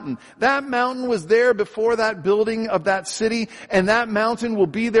mountain. That mountain was there before that building of that city, and that mountain will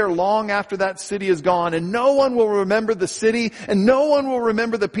be there long after that city is gone. And no one will remember the city, and no one will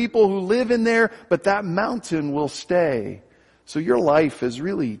remember the people who live in there, but that mountain will stay. So your life is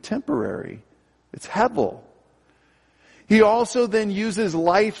really temporary. It's hevel. He also then uses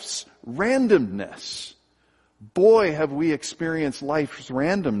life's randomness. Boy, have we experienced life's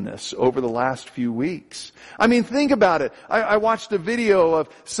randomness over the last few weeks. I mean, think about it. I watched a video of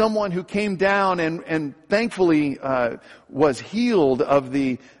someone who came down and thankfully was healed of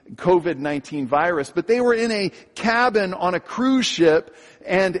the COVID-19 virus, but they were in a cabin on a cruise ship,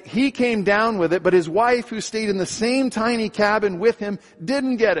 and he came down with it, but his wife, who stayed in the same tiny cabin with him,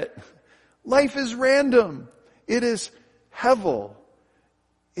 didn't get it. Life is random. It is hevel.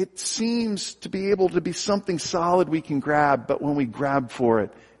 It seems to be able to be something solid we can grab, but when we grab for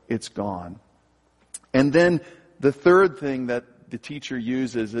it, it's gone. And then the third thing that the teacher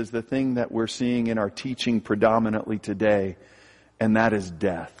uses is the thing that we're seeing in our teaching predominantly today, and that is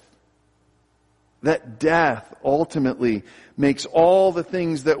death. That death ultimately makes all the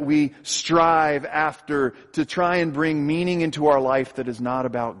things that we strive after to try and bring meaning into our life that is not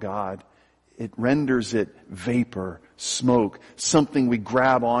about God. It renders it vapor, smoke, something we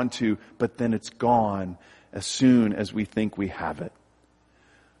grab onto, but then it's gone as soon as we think we have it.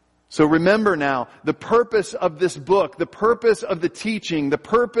 So remember now, the purpose of this book, the purpose of the teaching, the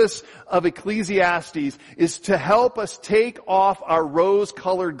purpose of Ecclesiastes is to help us take off our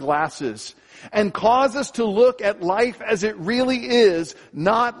rose-colored glasses and cause us to look at life as it really is,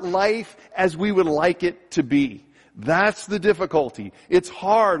 not life as we would like it to be. That's the difficulty. It's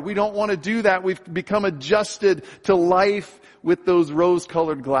hard. We don't want to do that. We've become adjusted to life with those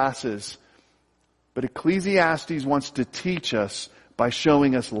rose-colored glasses. But Ecclesiastes wants to teach us by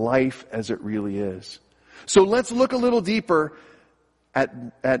showing us life as it really is. So let's look a little deeper at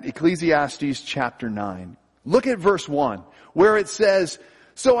Ecclesiastes chapter 9. Look at verse 1, where it says,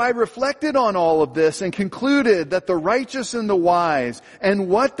 "So I reflected on all of this and concluded that the righteous and the wise and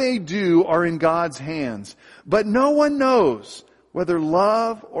what they do are in God's hands. But no one knows. whether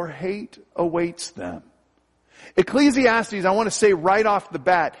love or hate awaits them. Ecclesiastes, I want to say right off the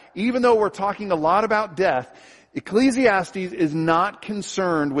bat, even though we're talking a lot about death, Ecclesiastes is not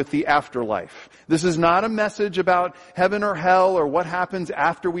concerned with the afterlife. This is not a message about heaven or hell or what happens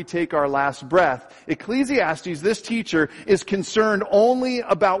after we take our last breath. Ecclesiastes, this teacher, is concerned only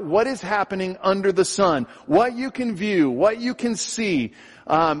about what is happening under the sun, what you can view, what you can see.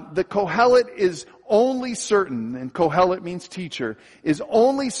 The Kohelet is only certain, and Kohelet means teacher, is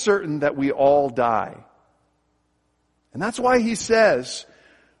only certain that we all die. And that's why he says,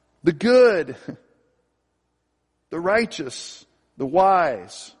 the good, the righteous, the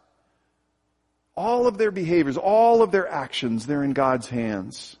wise, all of their behaviors, all of their actions, they're in God's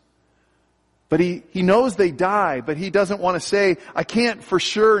hands. But he knows they die, but he doesn't want to say, I can't for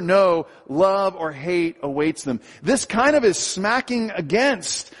sure know love or hate awaits them. This kind of is smacking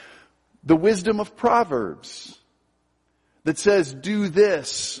against the wisdom of Proverbs that says, do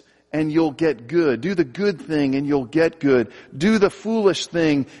this and you'll get good. Do the good thing and you'll get good. Do the foolish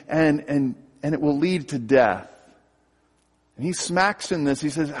thing and it will lead to death. And he smacks in this. He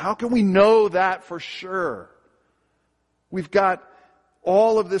says, how can we know that for sure? We've got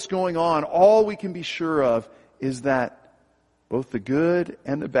all of this going on. All we can be sure of is that both the good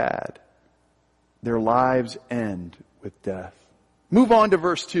and the bad, their lives end with death. Move on to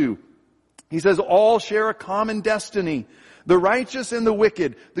verse 2. He says, all share a common destiny. The righteous and the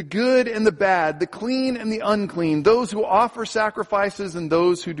wicked, the good and the bad, the clean and the unclean, those who offer sacrifices and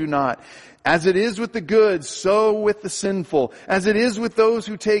those who do not. As it is with the good, so with the sinful. As it is with those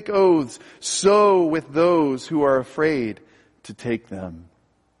who take oaths, so with those who are afraid to take them.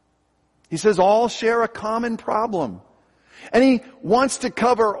 He says all share a common problem. And he wants to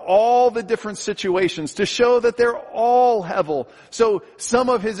cover all the different situations to show that they're all hevel. So some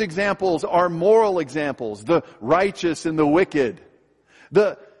of his examples are moral examples, the righteous and the wicked,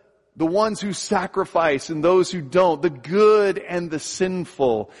 the ones who sacrifice and those who don't, the good and the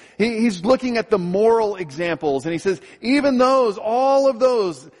sinful. He's looking at the moral examples and he says, even those, all of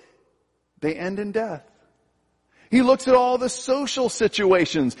those, they end in death. He looks at all the social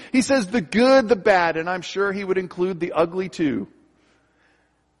situations. He says the good, the bad, and I'm sure he would include the ugly too.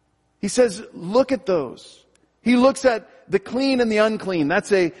 He says, look at those. He looks at the clean and the unclean.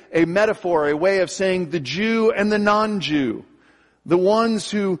 That's a metaphor, a way of saying the Jew and the non-Jew. The ones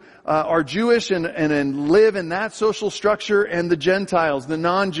who are Jewish and live in that social structure, and the Gentiles, the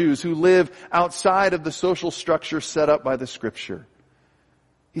non-Jews who live outside of the social structure set up by the Scripture.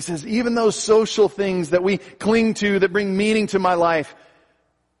 He says, even those social things that we cling to that bring meaning to my life,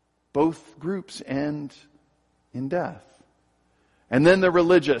 both groups end in death. And then the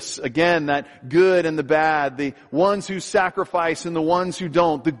religious, again, that good and the bad, the ones who sacrifice and the ones who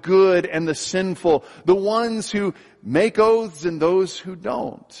don't, the good and the sinful, the ones who make oaths and those who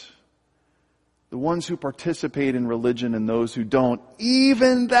don't, the ones who participate in religion and those who don't.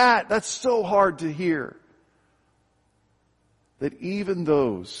 Even that's so hard to hear. That even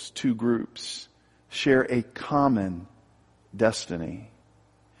those two groups share a common destiny.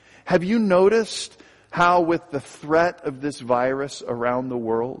 Have you noticed how with the threat of this virus around the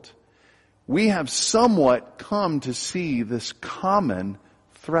world, we have somewhat come to see this common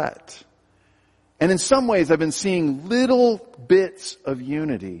threat? And in some ways I've been seeing little bits of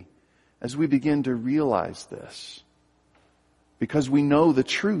unity as we begin to realize this. Because we know the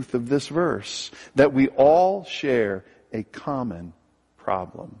truth of this verse, that we all share a common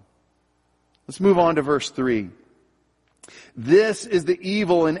problem. Let's move on to verse 3. This is the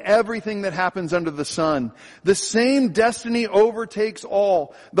evil in everything that happens under the sun. The same destiny overtakes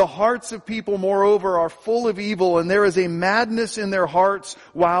all. The hearts of people, moreover, are full of evil, and there is a madness in their hearts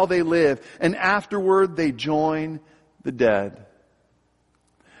while they live, and afterward they join the dead.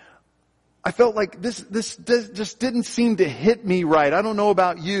 I felt like this just didn't seem to hit me right. I don't know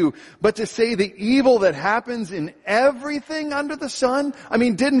about you, but to say the evil that happens in everything under the sun, I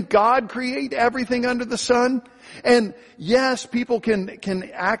mean, didn't God create everything under the sun? And yes, people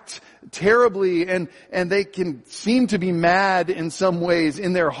can act terribly and they can seem to be mad in some ways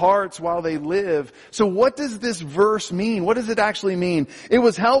in their hearts while they live. So what does this verse mean? What does it actually mean? It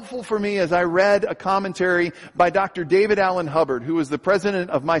was helpful for me as I read a commentary by Dr. David Allen Hubbard, who was the president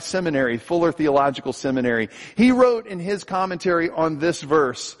of my seminary, Fuller Theological Seminary. He wrote in his commentary on this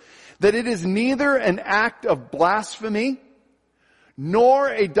verse that it is neither an act of blasphemy nor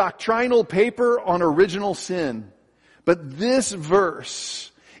a doctrinal paper on original sin. But this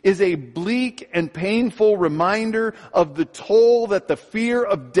verse is a bleak and painful reminder of the toll that the fear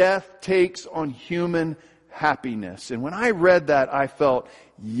of death takes on human happiness. And when I read that, I felt,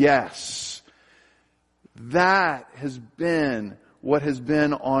 yes, that has been what has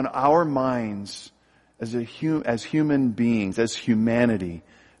been on our minds as human beings, as humanity,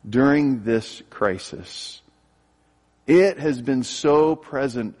 during this crisis. It has been so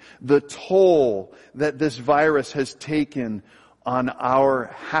present. The toll that this virus has taken on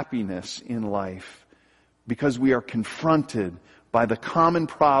our happiness in life, because we are confronted by the common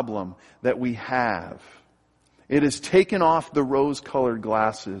problem that we have. It has taken off the rose-colored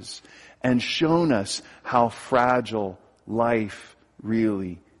glasses and shown us how fragile life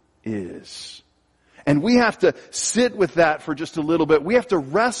really is. And we have to sit with that for just a little bit. We have to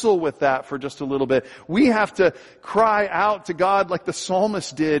wrestle with that for just a little bit. We have to cry out to God like the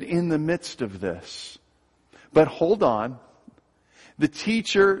psalmist did in the midst of this. But hold on. The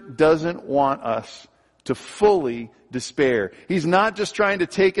teacher doesn't want us to fully despair. He's not just trying to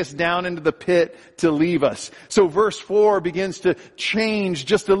take us down into the pit to leave us. So verse 4 begins to change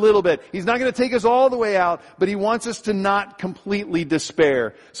just a little bit. He's not going to take us all the way out, but he wants us to not completely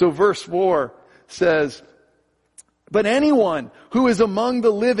despair. So verse 4 says, "But anyone who is among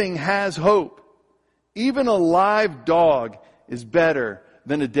the living has hope. Even a live dog is better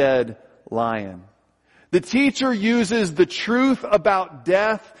than a dead lion." The teacher uses the truth about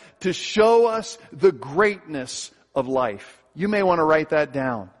death to show us the greatness of life. You may want to write that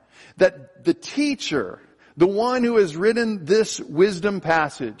down. That the teacher, the one who has written this wisdom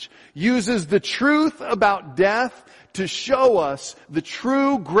passage, uses the truth about death to show us the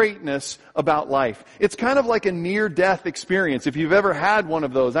true greatness about life. It's kind of like a near-death experience, if you've ever had one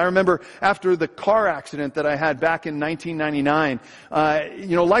of those. I remember after the car accident that I had back in 1999,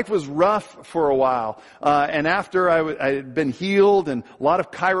 life was rough for a while. And after I had been healed, and a lot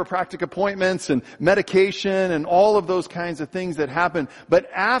of chiropractic appointments and medication and all of those kinds of things that happened. But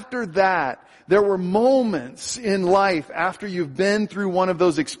after that, there were moments in life after you've been through one of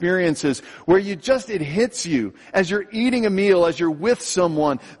those experiences where it hits you as you're eating a meal, as you're with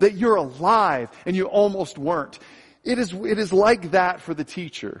someone, that you're alive and you almost weren't. It is like that for the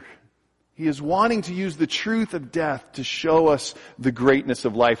teacher. He is wanting to use the truth of death to show us the greatness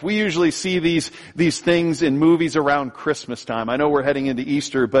of life. We usually see these things in movies around Christmas time. I know we're heading into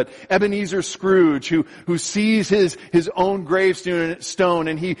Easter, but Ebenezer Scrooge, who sees his own gravestone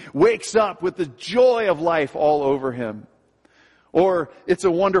and he wakes up with the joy of life all over him. Or It's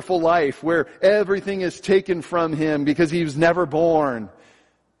a Wonderful Life, where everything is taken from him because he was never born.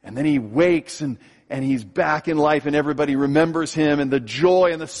 And then he wakes and he's back in life and everybody remembers him, and the joy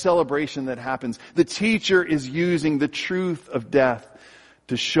and the celebration that happens. The teacher is using the truth of death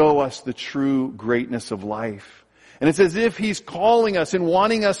to show us the true greatness of life. And it's as if he's calling us and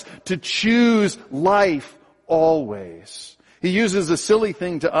wanting us to choose life always. He uses a silly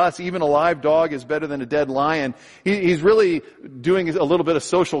thing to us, even a live dog is better than a dead lion. He's really doing a little bit of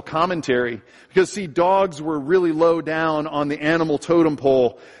social commentary. Because see, dogs were really low down on the animal totem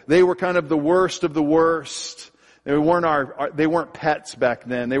pole. They were kind of the worst of the worst. They weren't pets back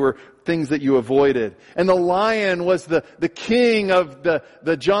then. They were things that you avoided. And the lion was the king of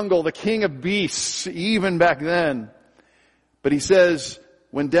the jungle, the king of beasts, even back then. But he says,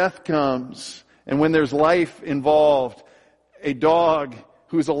 when death comes and when there's life involved, a dog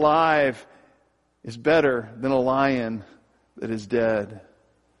who's alive is better than a lion that is dead.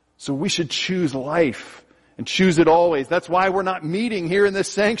 So we should choose life and choose it always. That's why we're not meeting here in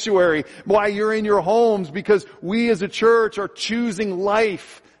this sanctuary, why you're in your homes, because we as a church are choosing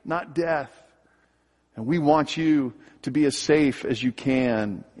life, not death. And we want you to be as safe as you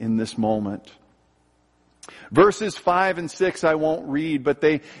can in this moment. Verses 5 and 6 I won't read, but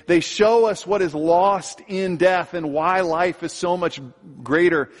they show us what is lost in death and why life is so much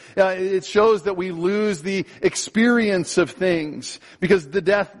greater. It shows that we lose the experience of things because the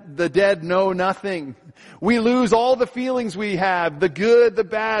dead know nothing. We lose all the feelings we have, the good, the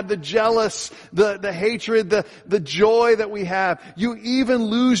bad, the jealous, the hatred, the joy that we have. You even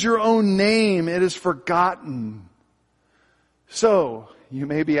lose your own name. It is forgotten. So, you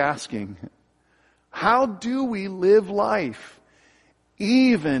may be asking, how do we live life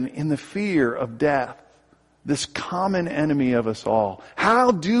even in the fear of death, this common enemy of us all?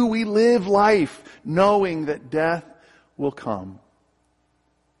 How do we live life knowing that death will come?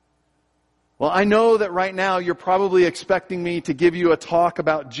 Well, I know that right now you're probably expecting me to give you a talk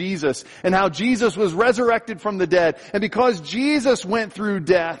about Jesus and how Jesus was resurrected from the dead. And because Jesus went through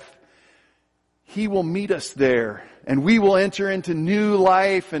death, He will meet us there. And we will enter into new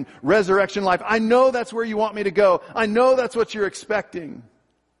life and resurrection life. I know that's where you want me to go. I know that's what you're expecting.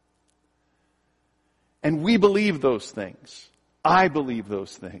 And we believe those things. I believe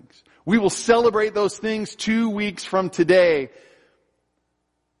those things. We will celebrate those things 2 weeks from today.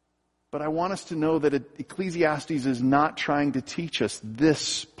 But I want us to know that Ecclesiastes is not trying to teach us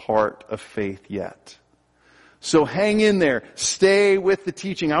this part of faith yet. So hang in there. Stay with the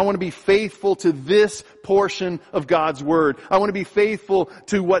teaching. I want to be faithful to this portion of God's Word. I want to be faithful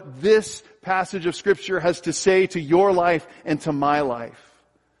to what this passage of Scripture has to say to your life and to my life.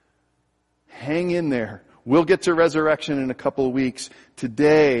 Hang in there. We'll get to resurrection in a couple of weeks.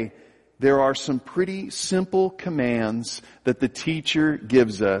 Today, there are some pretty simple commands that the teacher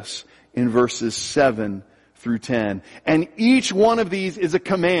gives us in verses 7 through 10. And each one of these is a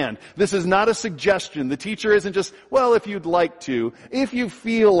command. This is not a suggestion. The teacher isn't just, well, if you'd like to, if you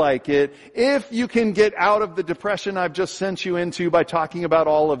feel like it, if you can get out of the depression I've just sent you into by talking about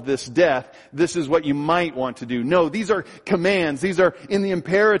all of this death, this is what you might want to do. No, these are commands. These are in the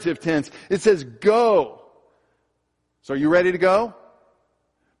imperative tense. It says go. So are you ready to go?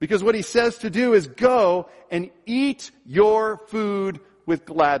 Because what he says to do is go and eat your food with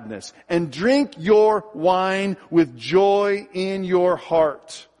gladness, and drink your wine with joy in your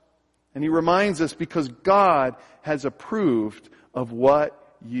heart. And he reminds us because God has approved of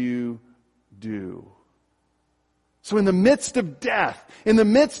what you do. So in the midst of death, in the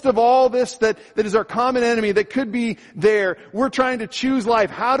midst of all this that is our common enemy that could be there, we're trying to choose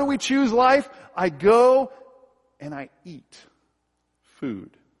life. How do we choose life? I go and I eat food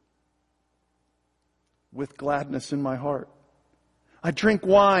with gladness in my heart. I drink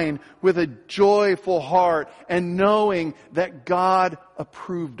wine with a joyful heart and knowing that God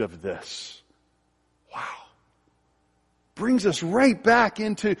approved of this. Wow. Brings us right back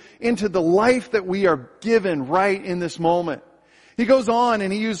into the life that we are given right in this moment. He goes on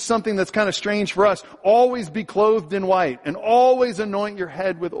and he uses something that's kind of strange for us. Always be clothed in white and always anoint your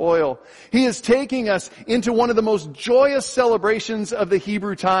head with oil. He is taking us into one of the most joyous celebrations of the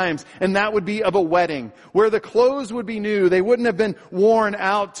Hebrew times, and that would be of a wedding, where the clothes would be new. They wouldn't have been worn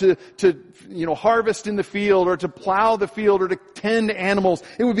out to harvest in the field or to plow the field or to tend animals.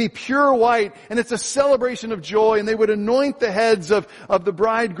 It would be pure white, and it's a celebration of joy, and they would anoint the heads of the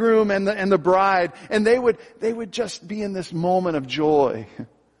bridegroom and the bride, and they would just be in this moment of joy.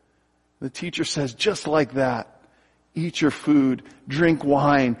 The teacher says, just like that, eat your food, drink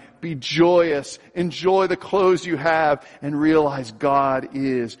wine, be joyous, enjoy the clothes you have, and realize God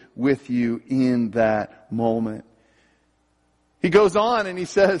is with you in that moment. He goes on and he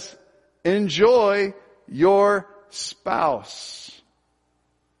says, enjoy your spouse.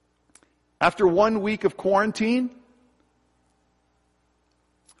 After 1 week of quarantine,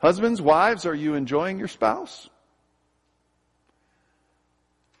 husbands, wives, are you enjoying your spouse?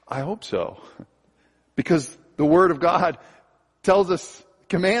 I hope so. Because the Word of God tells us,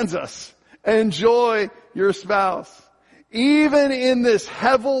 commands us, enjoy your spouse. Even in this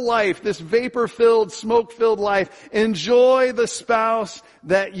hevel life, this vapor-filled, smoke-filled life, enjoy the spouse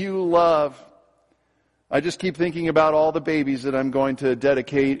that you love. I just keep thinking about all the babies that I'm going to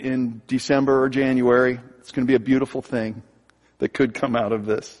dedicate in December or January. It's going to be a beautiful thing that could come out of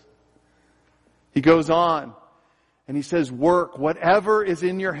this. He goes on. And he says, work, whatever is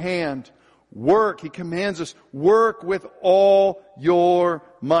in your hand, work. He commands us, work with all your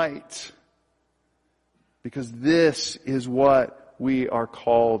might. Because this is what we are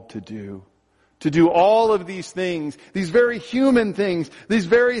called to do. To do all of these things, these very human things, these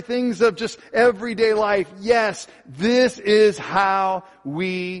very things of just everyday life. Yes, this is how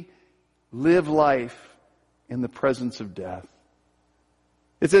we live life in the presence of death.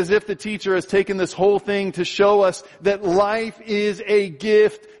 It's as if the teacher has taken this whole thing to show us that life is a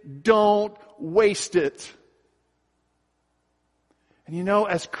gift. Don't waste it. And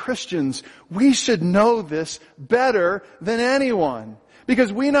as Christians, we should know this better than anyone.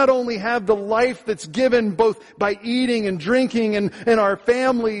 Because we not only have the life that's given both by eating and drinking and our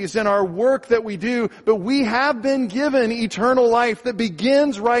families and our work that we do, but we have been given eternal life that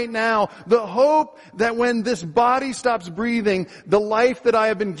begins right now. The hope that when this body stops breathing, the life that I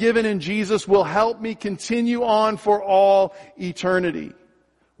have been given in Jesus will help me continue on for all eternity.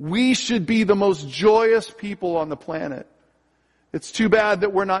 We should be the most joyous people on the planet. It's too bad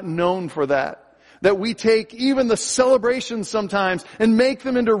that we're not known for that. That we take even the celebrations sometimes and make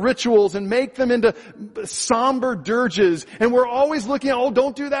them into rituals and make them into somber dirges. And we're always looking at,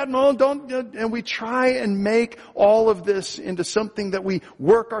 don't do that, no, don't. And we try and make all of this into something that we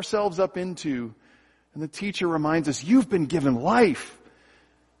work ourselves up into. And the teacher reminds us, you've been given life.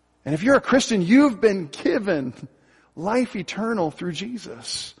 And if you're a Christian, you've been given life eternal through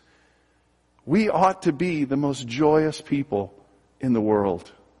Jesus. We ought to be the most joyous people in the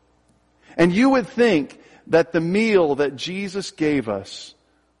world. And you would think that the meal that Jesus gave us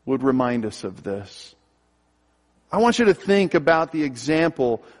would remind us of this. I want you to think about the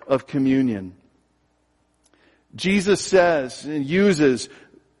example of communion. Jesus says and uses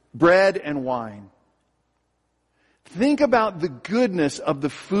bread and wine. Think about the goodness of the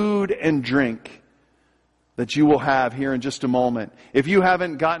food and drink that you will have here in just a moment. If you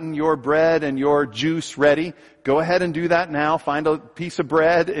haven't gotten your bread and your juice ready, go ahead and do that now. Find a piece of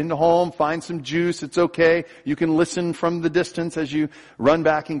bread in the home, find some juice. It's okay. You can listen from the distance as you run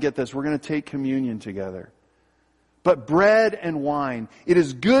back and get this. We're going to take communion together. But bread and wine, it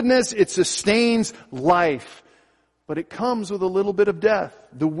is goodness, it sustains life. But it comes with a little bit of death.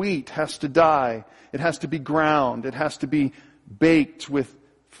 The wheat has to die. It has to be ground. It has to be baked with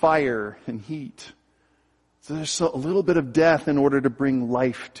fire and heat. So there's a little bit of death in order to bring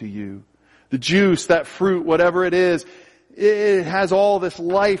life to you. The juice, that fruit, whatever it is, it has all this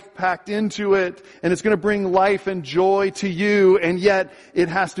life packed into it, and it's going to bring life and joy to you, and yet it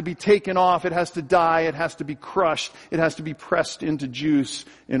has to be taken off, it has to die, it has to be crushed, it has to be pressed into juice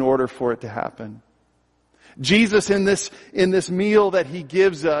in order for it to happen. Jesus in this meal that He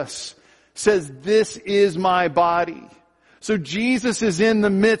gives us says, "This is my body." So Jesus is in the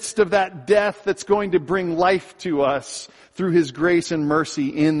midst of that death that's going to bring life to us through His grace and mercy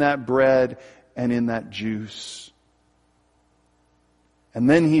in that bread and in that juice. And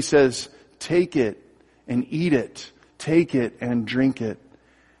then He says, "Take it and eat it. Take it and drink it."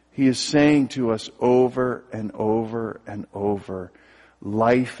 He is saying to us over and over and over,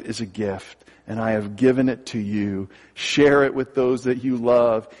 life is a gift, and I have given it to you. Share it with those that you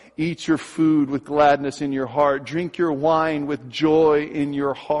love. Eat your food with gladness in your heart. Drink your wine with joy in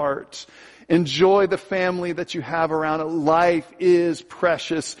your heart. Enjoy the family that you have around it. Life is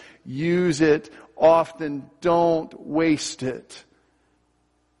precious. Use it often. Don't waste it.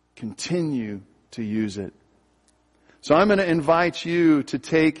 Continue to use it. So I'm going to invite you to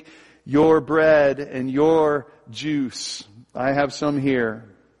take your bread and your juice. I have some here.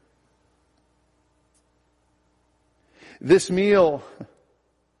 This meal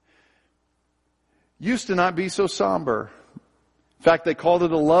used to not be so somber. In fact, they called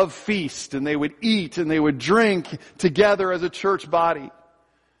it a love feast, and they would eat and they would drink together as a church body.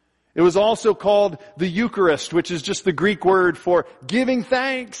 It was also called the Eucharist, which is just the Greek word for giving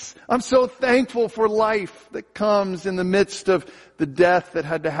thanks. I'm so thankful for life that comes in the midst of the death that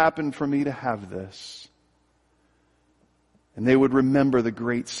had to happen for me to have this. And they would remember the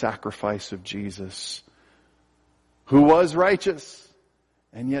great sacrifice of Jesus, who was righteous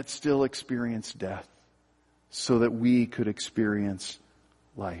and yet still experienced death so that we could experience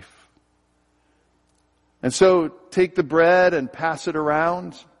life. And so take the bread and pass it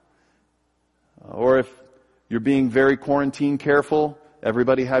around. Or if you're being very quarantine careful,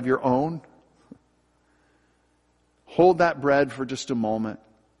 everybody have your own. Hold that bread for just a moment.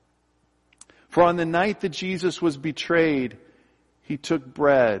 For on the night that Jesus was betrayed, He took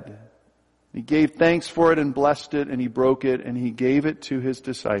bread. He gave thanks for it and blessed it, and He broke it, and He gave it to His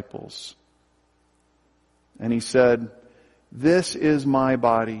disciples. And He said, "This is my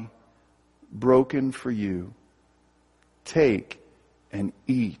body, broken for you. Take and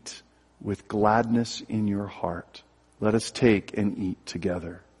eat with gladness in your heart." Let us take and eat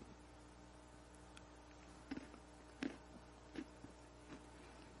together.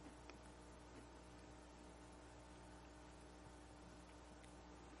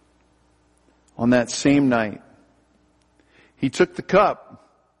 On that same night, He took the cup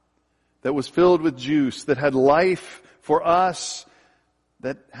that was filled with juice, that had life for us,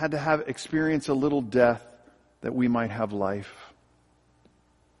 that had to experience a little death that we might have life.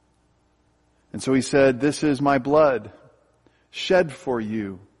 And so He said, "This is my blood, shed for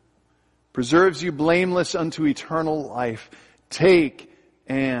you, preserves you blameless unto eternal life. Take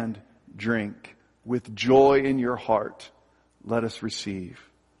and drink. With joy in your heart, let us receive."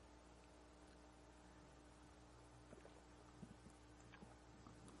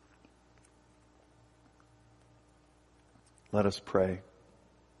 Let us pray.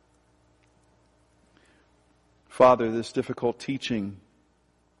 Father, this difficult teaching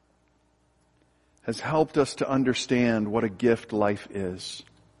has helped us to understand what a gift life is.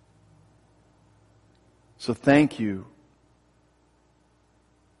 So thank you.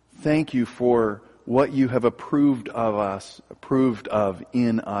 Thank you for what you have approved of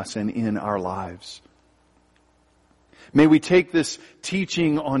in us and in our lives. May we take this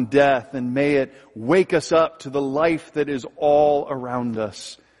teaching on death and may it wake us up to the life that is all around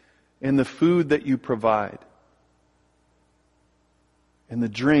us in the food that you provide, in the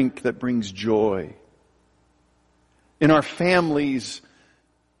drink that brings joy, in our families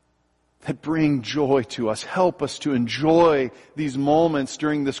that bring joy to us. Help us to enjoy these moments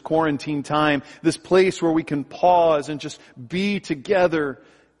during this quarantine time, this place where we can pause and just be together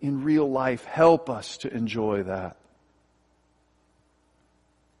in real life. Help us to enjoy that.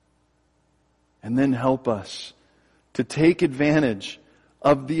 And then help us to take advantage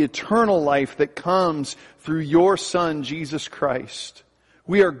of the eternal life that comes through your Son, Jesus Christ.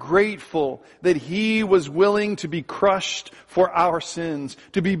 We are grateful that He was willing to be crushed for our sins,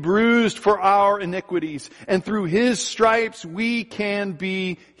 to be bruised for our iniquities, and through His stripes we can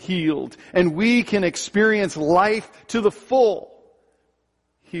be healed, and we can experience life to the full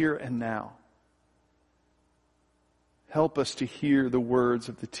here and now. Help us to hear the words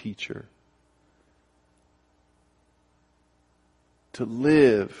of the teacher, to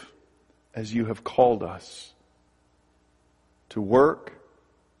live as you have called us, to work,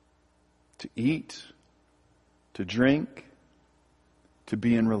 to eat, to drink, to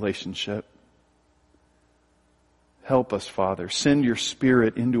be in relationship. Help us, Father. Send your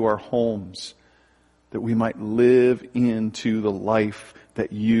Spirit into our homes that we might live into the life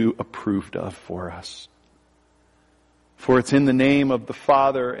that you approved of for us. For it's in the name of the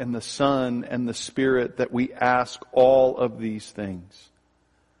Father and the Son and the Spirit that we ask all of these things.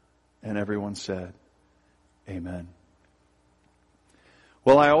 And everyone said, Amen.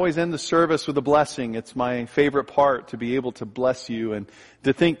 Well, I always end the service with a blessing. It's my favorite part to be able to bless you and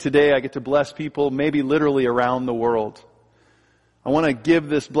to think today I get to bless people maybe literally around the world. I want to give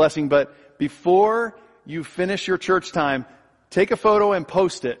this blessing, but before you finish your church time, take a photo and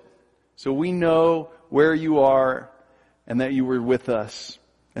post it so we know where you are and that you were with us.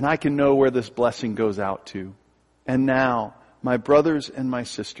 And I can know where this blessing goes out to. And now, my brothers and my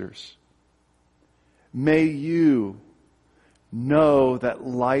sisters, may you know that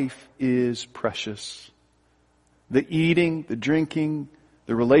life is precious. The eating, the drinking,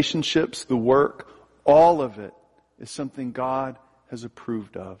 the relationships, the work, all of it is something God has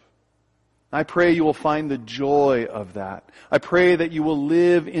approved of. I pray you will find the joy of that. I pray that you will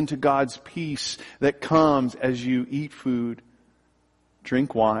live into God's peace that comes as you eat food,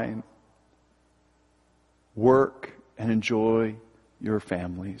 drink wine, work, and enjoy your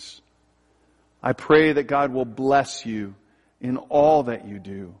families. I pray that God will bless you in all that you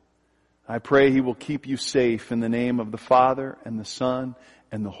do. I pray He will keep you safe in the name of the Father and the Son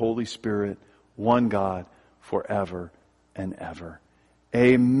and the Holy Spirit, one God, forever and ever.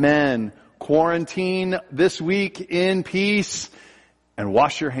 Amen. Quarantine this week in peace and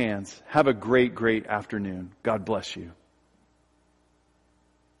wash your hands. Have a great, great afternoon. God bless you.